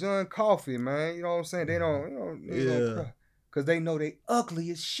deeper than John Coffey, man. You know what I'm saying? They don't, they don't Yeah. cry. Cause they know they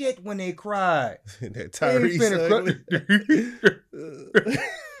ugly as shit when they cry. That They ain't Tyrese.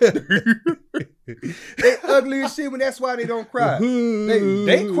 They ugly as shit when that's why they don't cry.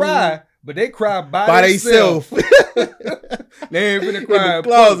 They cry, but they cry by by themselves. themselves. They ain't finna In cry. the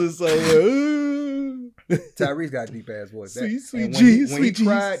closet somewhere. Tyrese got a deep ass voice. Sweet and Jesus, when he sweet Jesus.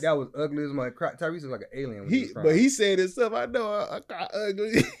 cried, that was ugly as my cry. Tyrese was like an alien. When he was crying. But he said himself, I know I cry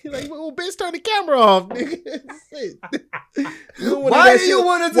ugly. Like, well, bitch, turn the camera off, nigga. Shit. Why do you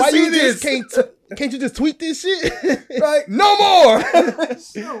want us to Why see you this? just can't you just tweet this shit? Right? No more.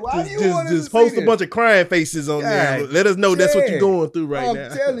 Sure, why do you want us just to post see a this? bunch of crying faces on there. God Let us know that's what damn. you're going through right I'm now.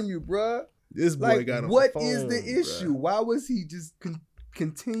 telling you, bruh. This boy Like, got on what the is phone, the issue? bruh. Why was he just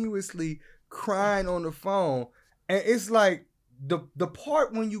continuously crying on the phone? And it's like the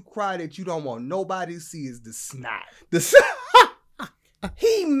part when you cry that you don't want nobody to see is the snot.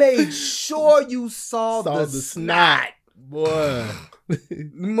 He made sure you saw the snot. Boy.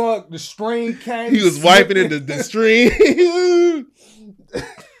 The string came. He was wiping in the stream.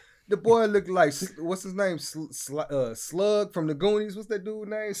 The boy looked like, what's his name? Slug from the Goonies. What's that dude's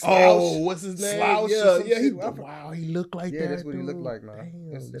name? Oh, what's his name? Slouch or Yeah, some yeah. shit. Wow, he looked like Yeah, that. that's what he dude. looked like, man.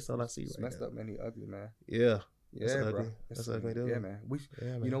 Damn, that's all I see It's right messed now. up, man. He ugly, man. Yeah. Yeah, That's bro. ugly. That's ugly, dude. Yeah, man. Yeah,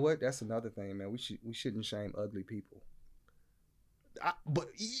 man. You know what? That's another thing, man. We shouldn't shame ugly people. But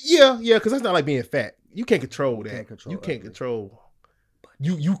yeah, because that's not like being fat. You can't control that. Can't control you can't ugly. control.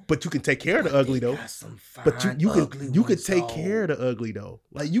 But you can take care of the ugly though. But you can take care of the ugly though.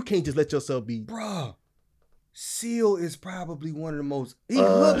 Like you can't just let yourself be. Bruh, Seal is probably one of the most. He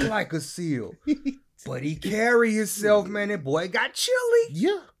looked like a seal, but he carry himself, man. That boy got chilly.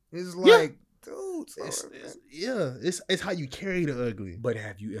 Yeah, It's Yeah. like, dude. it's how you carry the ugly. But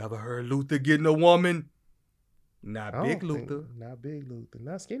have you ever heard Luther getting a woman? Not I Big don't think- Luther. Not Big Luther.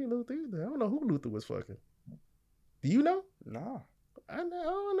 Not Skinny Luther either. I don't know who Luther was fucking. Do you know? Nah. I don't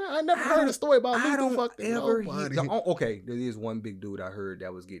know. I never heard a story about I Luther don't fucking ever nobody. hear. Okay, there is one big dude I heard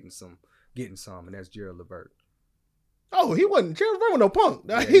that was getting some, and that's Gerald Levert. Oh, he wasn't. Gerald Levert was no punk.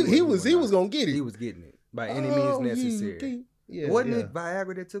 Yeah, he was not. gonna get it. He was getting it by any means necessary. Yeah, Wasn't yeah. it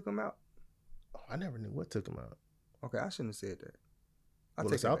Viagra that took him out? Oh, I never knew what took him out. Okay, I shouldn't have said that.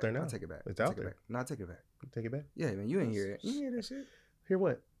 Well, it's out there now. I'll take it back. It's I'll out take it there. back. No, I'll take it back. Take it back. Yeah, man, you ain't hear it. You hear that shit? Hear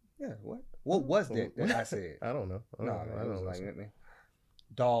what? Yeah, what? What was that I said? I don't know. No, man, I it was don't like, know. man,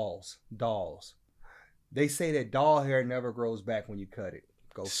 dolls. They say that doll hair never grows back when you cut it.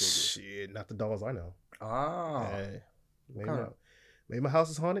 Go figure. Shit, not the dolls I know. Ah, Hey, maybe, Kinda. maybe my house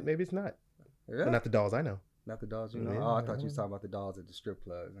is haunted. Maybe it's not. yeah. But not the dolls I know. Not the dolls, you know. Yeah, Oh, I thought you yeah. was talking about the dolls at the strip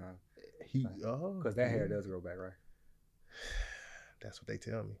clubs, huh? Because That hair does grow back, right? That's what they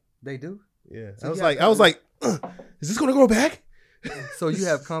tell me. They do. Yeah, So I was you like, have is this gonna grow back? So you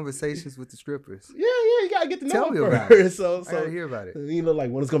have conversations with the strippers. Yeah, you gotta get to know Tell them me about first. it. So I gotta hear about it. you know, like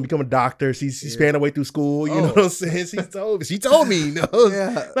when it's gonna become a doctor. She's Yeah. spanning her way through school. You know Oh. what I'm saying? She told me. You know?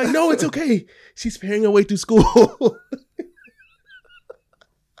 Yeah. Like, no, it's okay. She's sparing her way through school.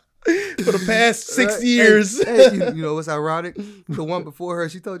 For the past 6 Hey, years. hey, you know what's ironic? The one before her,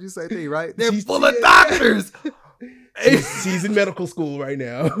 she told you the same thing, right? They're She's- full of doctors. She's in medical school right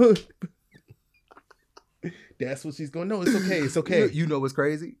now. That's what she's going. No, it's okay. It's okay. You know what's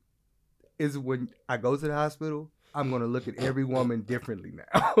crazy? Is when I go to the hospital, I'm gonna look at every woman differently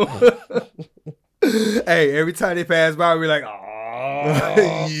now. Hey, every time they pass by, we're like,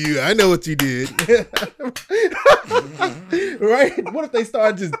 oh. Yeah, I know what you did. Right? What if they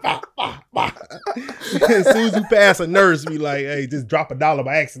start just bah, bah, bah. As soon as you pass a nurse, be like, hey, just drop $1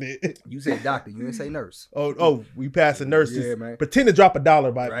 by accident. You said doctor, you didn't say nurse. Oh, we pass a nurse. Yeah, Just man. pretend to drop $1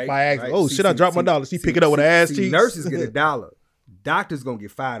 by Right, accident. right. Oh, shit, I dropped my dollar. She pick it up with her ass cheeks. Nurses get $1. Doctors gonna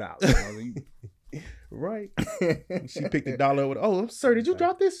get $5. Right. She picked the dollar up with, oh, sir, did you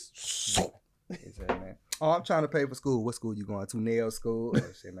drop this? Exactly, man. Oh, I'm trying to pay for school. What school you going to? Nail school? Oh,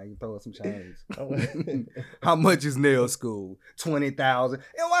 shit, man, you throw us some change. How much is nail school? $20,000. And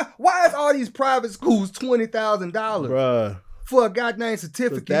why is all these private schools $20,000 Bruh. for a goddamn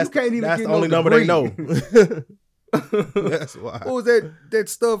certificate? You can't even that's get the only no number they degree. know. That's why. What was that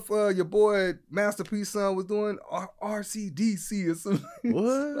stuff your boy Masterpiece son was doing? RCDC or something.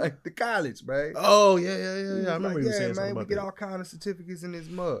 What? Like the college, right? Oh, yeah. I He remember was you like, saying man, something we about get that. all kind of certificates in this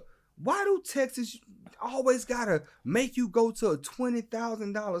mug. Why do Texas always gotta make you go to a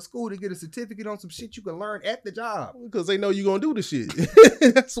 $20,000 school to get a certificate on some shit you can learn at the job? Because they know you're going to do the shit.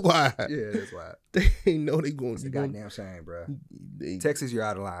 That's why. Yeah, that's why. They know they going It's to a do goddamn shame, bro. they, Texas, you're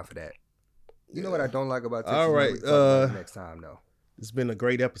out of line for that. You know what I don't like about Texas? All right, We can talk about it next time though. It's been a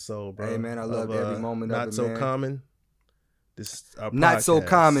great episode, bro. Hey, man, I loved every moment of Not it, so man. common. This our Not so podcast.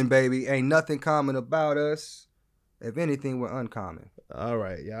 common, baby. Ain't nothing common about us. If anything, we're uncommon. All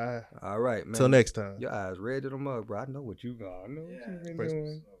right, y'all. All right, man. Till next time. Your eyes red to the mug, bro. I know what you got. I know what you been Press-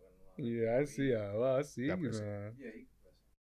 doing. Yeah, I see. I see Got you, press- man. Yeah, you